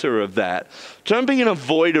neglecter of that. Don't be an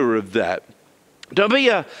avoider of that. Don't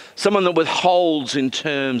be someone that withholds in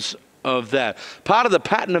terms of that. Part of the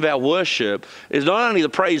pattern of our worship is not only the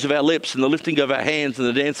praise of our lips and the lifting of our hands and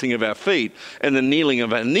the dancing of our feet and the kneeling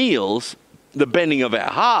of our knees, the bending of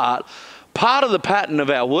our heart. Part of the pattern of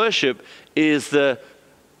our worship is the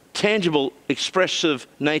tangible, expressive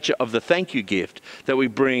nature of the thank you gift that we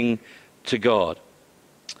bring to God.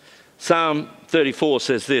 Psalm 34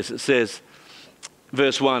 says this. It says,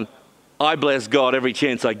 verse 1, I bless God every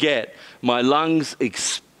chance I get. My lungs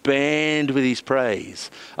expand with his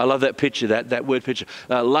praise. I love that picture, that word picture.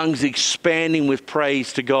 Lungs expanding with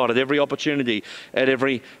praise to God at every opportunity, at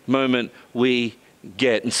every moment we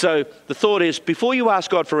get. And so the thought is, before you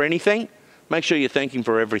ask God for anything, make sure you're thanking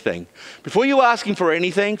for everything. Before you ask him for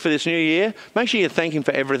anything for this new year, make sure you're thanking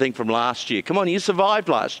for everything from last year. Come on, you survived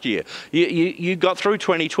last year. You got through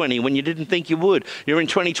 2020 when you didn't think you would. You're in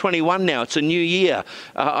 2021 now. It's a new year.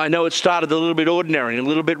 I know it started a little bit ordinary and a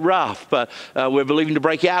little bit rough, but we're believing to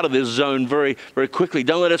break out of this zone very, very quickly.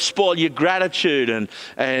 Don't let it spoil your gratitude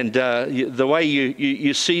and the way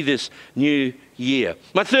you see this new year.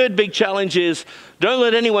 My third big challenge is, don't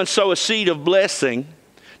let anyone sow a seed of blessing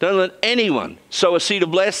Don't let anyone sow a seed of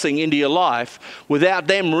blessing into your life without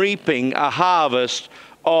them reaping a harvest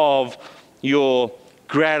of your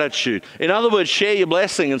gratitude. In other words, share your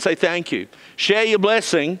blessing and say thank you. Share your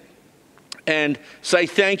blessing and say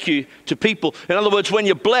thank you to people. In other words, when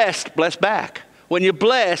you're blessed, bless back. When you're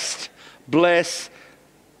blessed, bless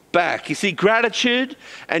back. You see, gratitude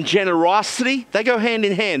and generosity, they go hand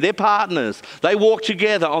in hand. They're partners. They walk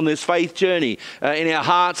together on this faith journey in our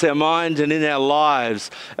hearts, our minds, and in our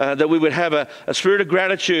lives, that we would have a spirit of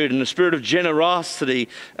gratitude and a spirit of generosity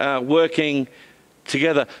working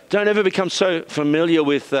together. Don't ever become so familiar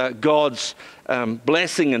with God's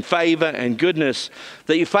blessing and favor and goodness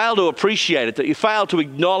that you fail to appreciate it, that you fail to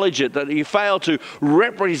acknowledge it, that you fail to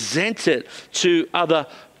represent it to other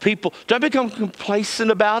people. Don't become complacent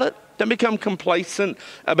about it. Don't become complacent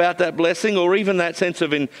about that blessing or even that sense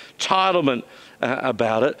of entitlement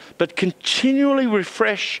about it, but continually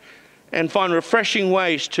refresh and find refreshing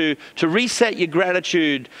ways to reset your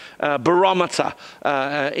gratitude barometer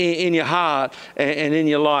in your heart and in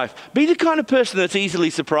your life. Be the kind of person that's easily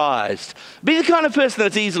surprised. Be the kind of person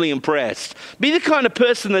that's easily impressed. Be the kind of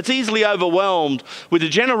person that's easily overwhelmed with the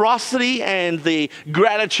generosity and the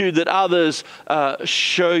gratitude that others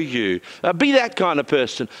show you. Be that kind of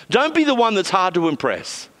person. Don't be the one that's hard to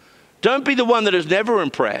impress. Don't be the one that is never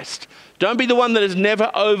impressed. Don't be the one that is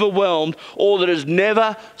never overwhelmed or that is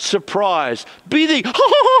never surprised. Be the,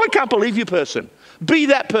 I can't believe you person. Be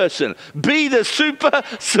that person. Be the super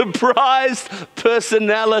surprised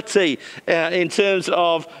personality in terms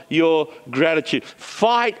of your gratitude.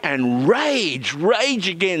 Fight and rage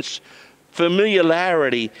against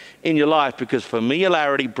familiarity in your life, because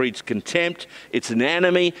familiarity breeds contempt. It's an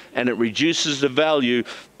enemy and it reduces the value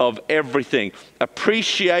of everything.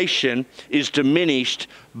 Appreciation is diminished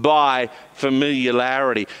by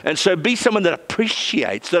familiarity. And so be someone that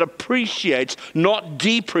appreciates, not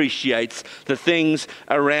depreciates the things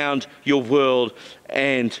around your world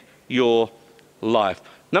and your life.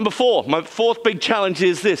 Number 4, my fourth big challenge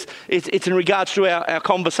is this. It's in regards to our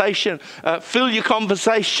conversation. Fill your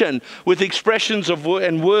conversation with expressions of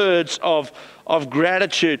and words of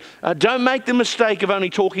gratitude. Don't make the mistake of only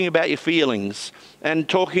talking about your feelings and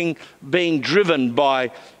being driven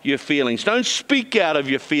by your feelings. Don't speak out of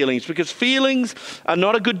your feelings, because feelings are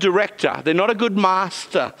not a good director. They're not a good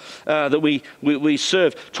master that we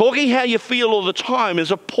serve. Talking how you feel all the time is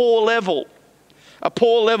a poor level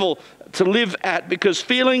to live at, because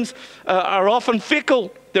feelings are often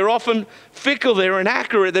fickle. They're they're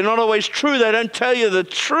inaccurate, they're not always true. They don't tell you the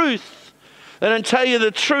truth. And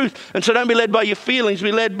so don't be led by your feelings,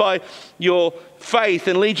 be led by your faith,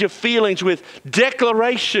 and lead your feelings with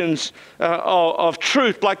declarations of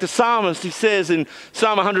truth. Like the psalmist, he says in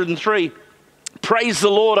Psalm 103, praise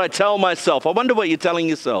the Lord, I tell myself. I wonder what you're telling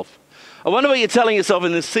yourself. I wonder what you're telling yourself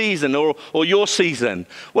in this season or your season.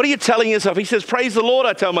 What are you telling yourself? He says, praise the Lord,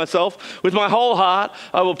 I tell myself. With my whole heart,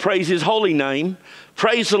 I will praise his holy name.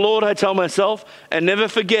 Praise the Lord, I tell myself, and never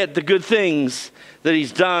forget the good things that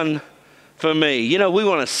he's done for me. You know, we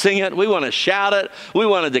want to sing it. We want to shout it. We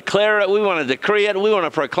want to declare it. We want to decree it. We want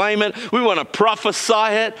to proclaim it. We want to prophesy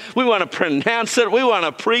it. We want to pronounce it. We want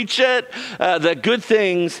to preach it. The good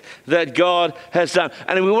things that God has done.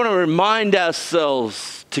 And we want to remind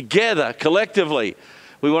ourselves together, collectively,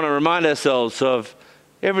 we want to remind ourselves of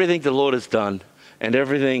everything the Lord has done and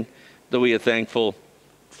everything that we are thankful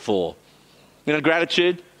for. You know,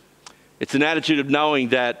 gratitude, it's an attitude of knowing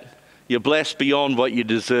that you're blessed beyond what you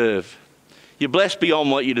deserve. You're blessed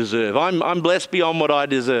beyond what you deserve. I'm blessed beyond what I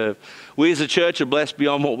deserve. We as a church are blessed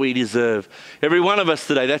beyond what we deserve. Every one of us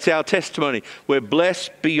today, that's our testimony. We're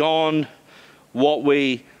blessed beyond what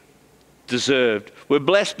we deserved. We're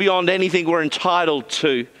blessed beyond anything we're entitled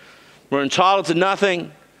to. We're entitled to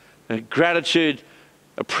nothing. And gratitude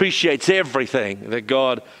appreciates everything that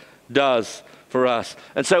God does for us.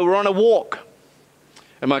 And so we're on a walk.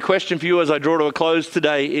 And my question for you as I draw to a close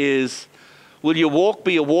today is, will your walk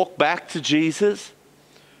be a walk back to Jesus?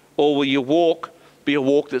 Or will your walk be a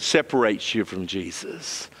walk that separates you from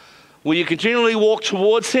Jesus? Will you continually walk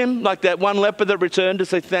towards him like that one leper that returned to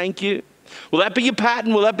say thank you? Will that be your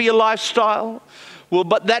pattern? Will that be your lifestyle? Will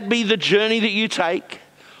that be the journey that you take?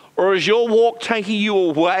 Or is your walk taking you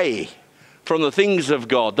away from the things of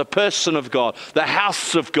God, the person of God, the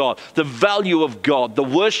house of God, the value of God, the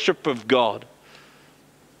worship of God?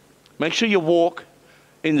 Make sure you walk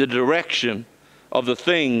in the direction of the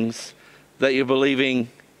things that you're believing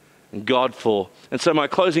God for. And so my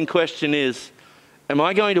closing question is, am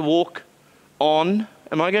I going to walk on?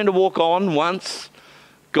 Am I going to walk on once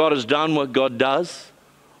God has done what God does?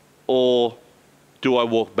 Or do I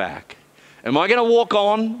walk back? Am I going to walk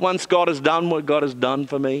on once God has done what God has done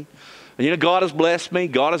for me? And God has blessed me.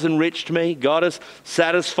 God has enriched me. God has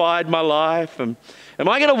satisfied my life. And am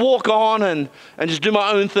I going to walk on and just do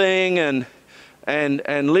my own thing and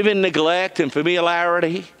live in neglect and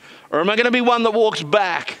familiarity? Or am I going to be one that walks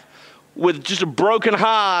back with just a broken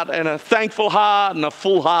heart and a thankful heart and a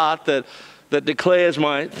full heart that declares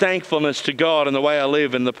my thankfulness to God and the way I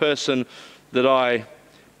live and the person that I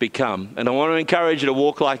become? And I want to encourage you to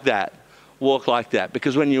walk like that. Walk like that.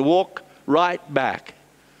 Because when you walk right back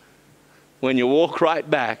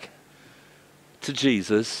to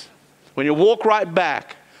Jesus, when you walk right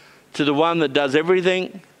back to the one that does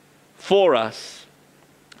everything for us,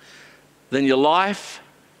 then your life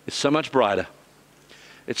is so much brighter.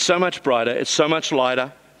 It's so much brighter. It's so much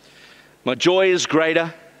lighter. My joy is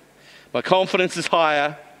greater. My confidence is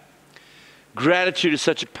higher. Gratitude is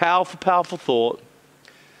such a powerful, powerful thought.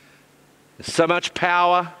 There's so much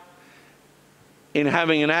power in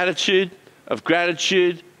having an attitude of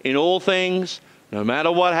gratitude in all things. No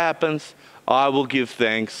matter what happens, I will give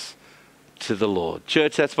thanks to the Lord.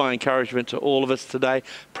 Church, that's my encouragement to all of us today.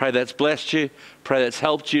 Pray that's blessed you. Pray that's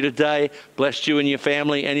helped you today, blessed you and your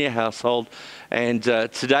family and your household. And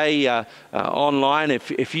today, online,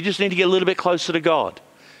 if you just need to get a little bit closer to God,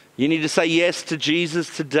 you need to say yes to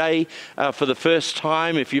Jesus today for the first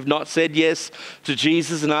time. If you've not said yes to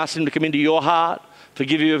Jesus and asked him to come into your heart,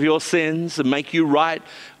 forgive you of your sins and make you right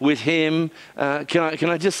with him, can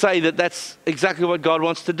I just say that that's exactly what God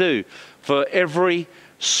wants to do for every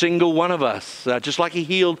single one of us. Just like he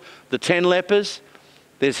healed the 10 lepers,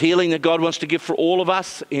 there's healing that God wants to give for all of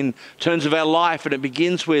us in terms of our life, and it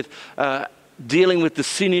begins with dealing with the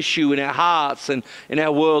sin issue in our hearts and in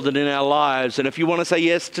our world and in our lives. And if you want to say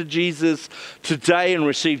yes to Jesus today and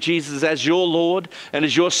receive Jesus as your Lord and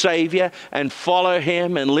as your Savior and follow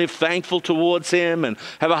him and live thankful towards him and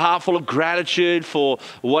have a heart full of gratitude for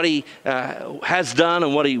what he has done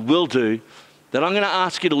and what he will do, then I'm going to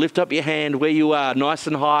ask you to lift up your hand where you are, nice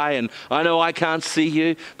and high. And I know I can't see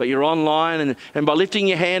you, but you're online. And by lifting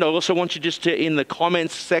your hand, I also want you just to, in the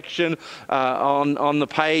comments section on the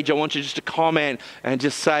page, I want you just to comment and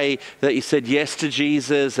just say that you said yes to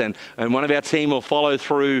Jesus. And one of our team will follow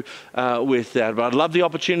through with that. But I'd love the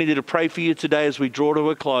opportunity to pray for you today as we draw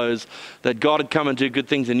to a close, that God would come and do good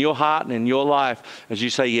things in your heart and in your life as you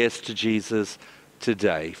say yes to Jesus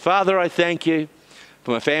today. Father, I thank you for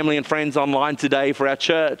my family and friends online today, for our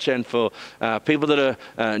church, and for people that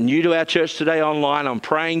are new to our church today online. I'm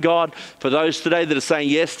praying, God, for those today that are saying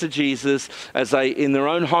yes to Jesus as they, in their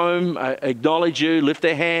own home, acknowledge you, lift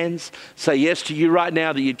their hands, say yes to you right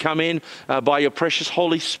now, that you'd come in by your precious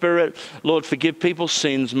Holy Spirit. Lord, forgive people's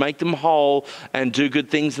sins, make them whole, and do good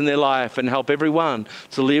things in their life, and help everyone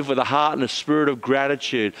to live with a heart and a spirit of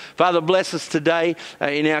gratitude. Father, bless us today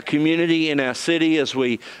in our community, in our city, as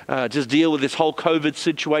we just deal with this whole COVID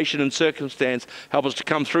situation and circumstance. Help us to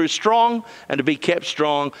come through strong and to be kept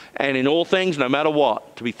strong, and in all things, no matter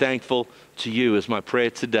what, to be thankful to you is my prayer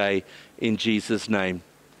today, in Jesus' name.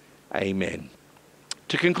 Amen.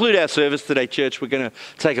 To conclude our service today, church, we're going to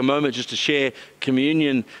take a moment just to share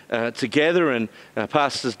communion together. And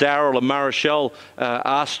Pastors Darrell and Marichelle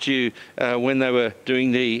asked you when they were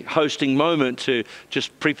doing the hosting moment to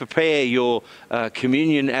just prepare your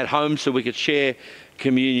communion at home so we could share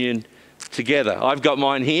communion together. I've got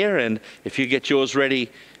mine here, and if you get yours ready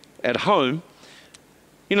at home,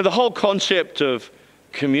 the whole concept of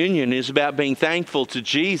communion is about being thankful to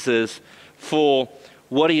Jesus for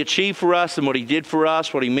what he achieved for us and what he did for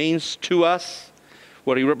us, what he means to us,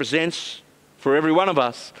 what he represents for every one of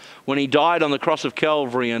us when he died on the cross of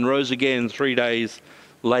Calvary and rose again 3 days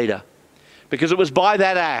later. Because it was by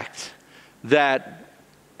that act that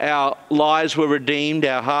our lives were redeemed,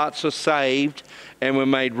 our hearts are saved, and we're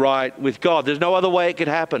made right with God. There's no other way it could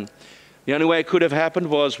happen. The only way it could have happened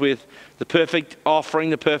was with the perfect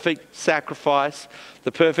offering, the perfect sacrifice,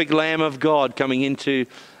 the perfect Lamb of God coming into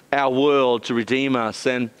our world to redeem us.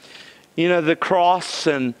 And, the cross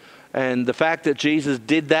and the fact that Jesus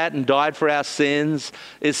did that and died for our sins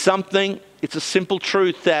is something, it's a simple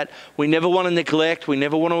truth that we never want to neglect, we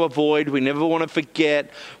never want to avoid, we never want to forget,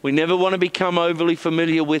 we never want to become overly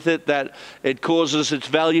familiar with it, that it causes its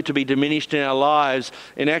value to be diminished in our lives.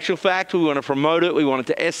 In actual fact, we want to promote it, we want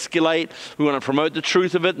it to escalate, we want to promote the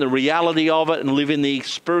truth of it and the reality of it and live in the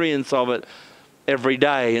experience of it every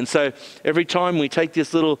day. And so every time we take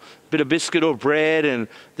this little bit of biscuit or bread and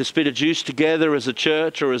this bit of juice together as a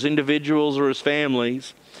church or as individuals or as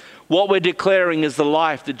families, what we're declaring is the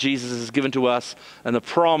life that Jesus has given to us and the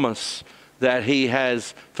promise that he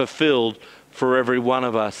has fulfilled for every one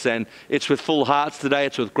of us. And it's with full hearts today,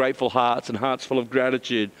 it's with grateful hearts and hearts full of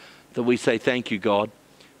gratitude that we say thank you, God,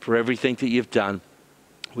 for everything that you've done.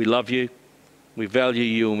 We love you, we value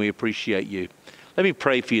you, and we appreciate you. Let me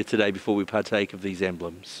pray for you today before we partake of these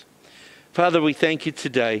emblems. Father, we thank you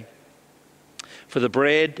today for the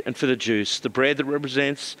bread and for the juice. The bread that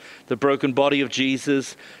represents the broken body of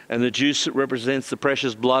Jesus, and the juice that represents the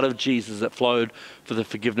precious blood of Jesus that flowed for the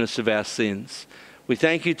forgiveness of our sins. We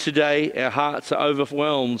thank you today. Our hearts are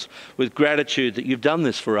overwhelmed with gratitude that you've done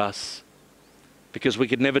this for us, because we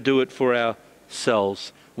could never do it for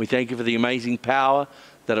ourselves. We thank you for the amazing power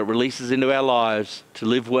that it releases into our lives to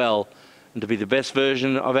live well and to be the best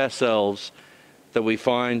version of ourselves that we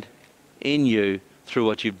find in you through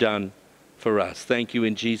what you've done for us. Thank you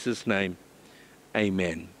in Jesus' name.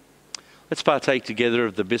 Amen. Let's partake together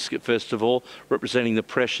of the biscuit first of all, representing the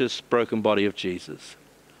precious broken body of Jesus.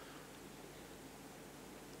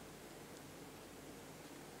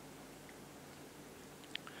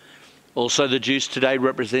 Also, the juice today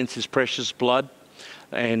represents his precious blood.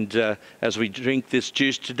 And as we drink this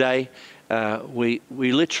juice today, we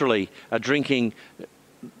literally are drinking.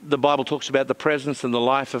 The Bible talks about the presence and the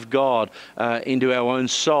life of God into our own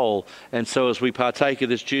soul. And so as we partake of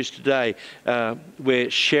this juice today, we're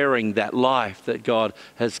sharing that life that God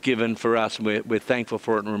has given for us, and we're thankful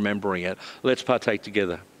for it and remembering it. Let's partake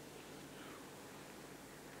together.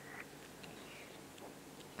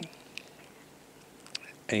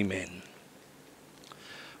 Amen.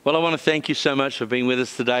 Well, I want to thank you so much for being with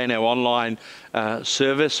us today in our online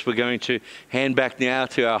service. We're going to hand back now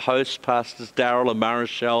to our hosts, Pastors Daryl and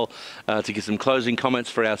Marichelle, to give some closing comments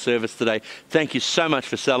for our service today. Thank you so much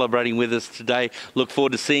for celebrating with us today. Look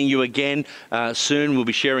forward to seeing you again soon. We'll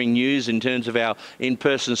be sharing news in terms of our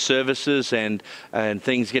in-person services and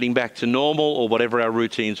things getting back to normal, or whatever our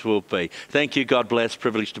routines will be. Thank you. God bless.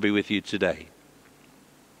 Privileged to be with you today.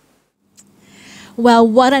 Well,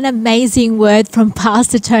 what an amazing word from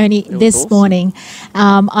Pastor Tony this awesome. morning.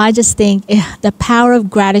 I just think the power of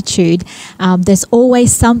gratitude, there's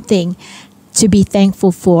always something to be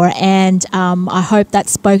thankful for. And I hope that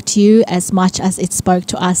spoke to you as much as it spoke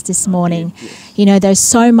to us this morning. Yes. You know, there's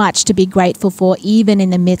so much to be grateful for, even in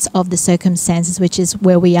the midst of the circumstances, which is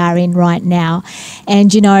where we are in right now.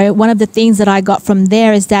 And, you know, one of the things that I got from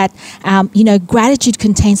there is that, you know, gratitude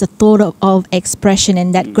contains a thought of expression,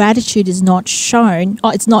 and that gratitude is not shown,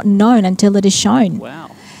 or it's not known until it is shown. Wow.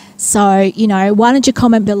 So, you know, why don't you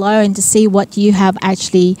comment below and to see what you have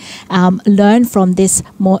actually learned from this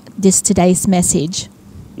today's message.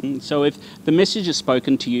 So if the message is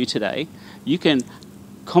spoken to you today, you can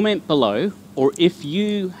comment below, or if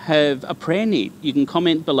you have a prayer need, you can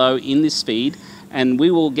comment below in this feed, and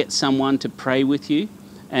we will get someone to pray with you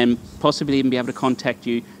and possibly even be able to contact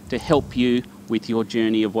you to help you with your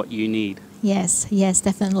journey of what you need. Yes,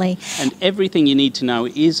 definitely. And everything you need to know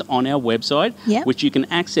is on our website, Yep. which you can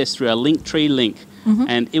access through our Linktree link.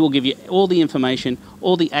 And it will give you all the information,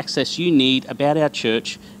 all the access you need about our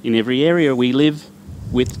church in every area we live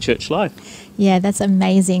with church life. Yeah, that's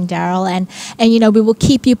amazing, Daryl. And you know, we will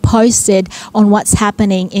keep you posted on what's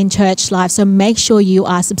happening in church life. So make sure you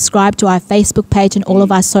are subscribed to our Facebook page and all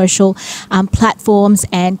of our social platforms,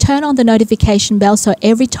 and turn on the notification bell so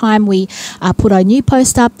every time we put a new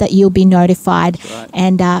post up that you'll be notified. Right.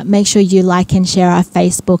 And make sure you like and share our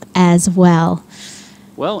Facebook as well.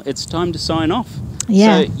 Well, it's time to sign off.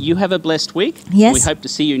 Yeah. So you have a blessed week. Yes. We hope to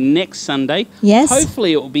see you next Sunday. Yes.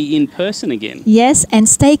 Hopefully it will be in person again. Yes, and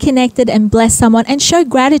stay connected and bless someone, and show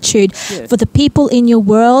gratitude Yeah. for the people in your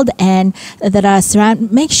world and that are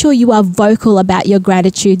surrounded. Make sure you are vocal about your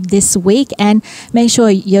gratitude this week, and make sure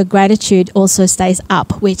your gratitude also stays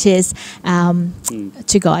up, which is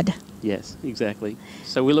to God. Yes, exactly.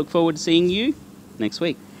 So we look forward to seeing you next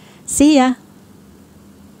week. See ya.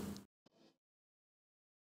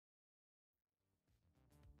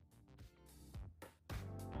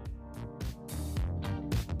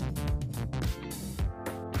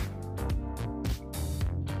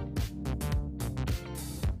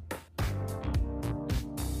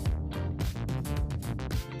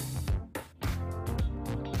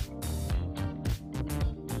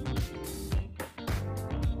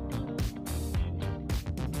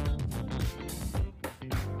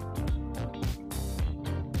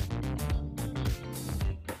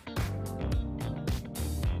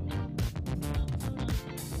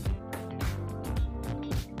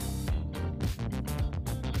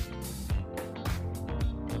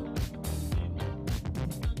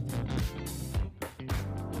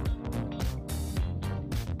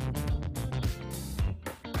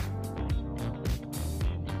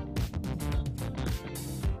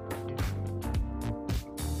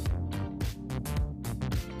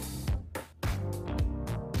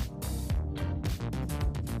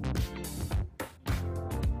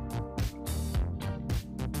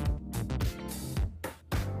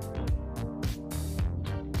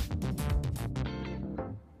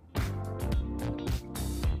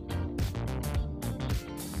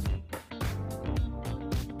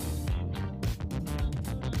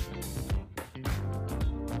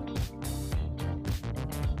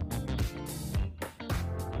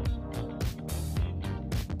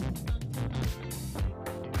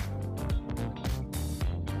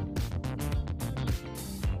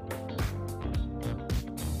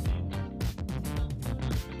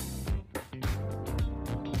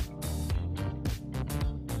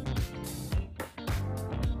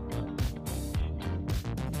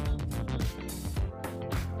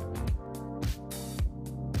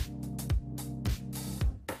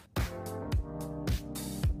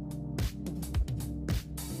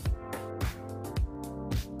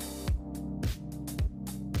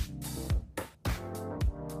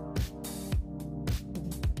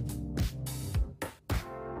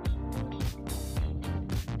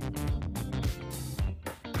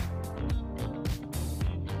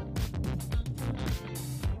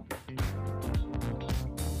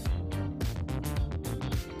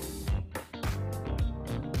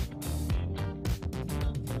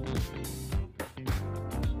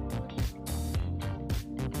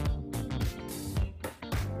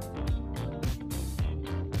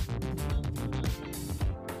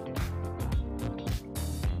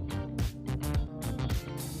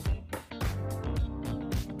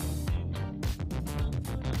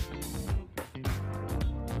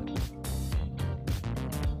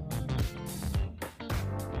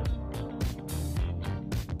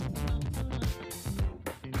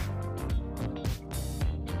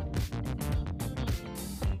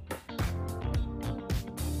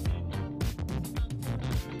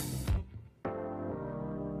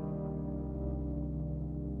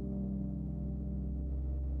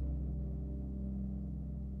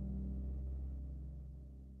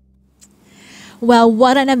 Well,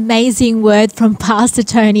 what an amazing word from Pastor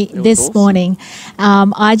Tony was this awesome. morning.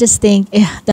 I just think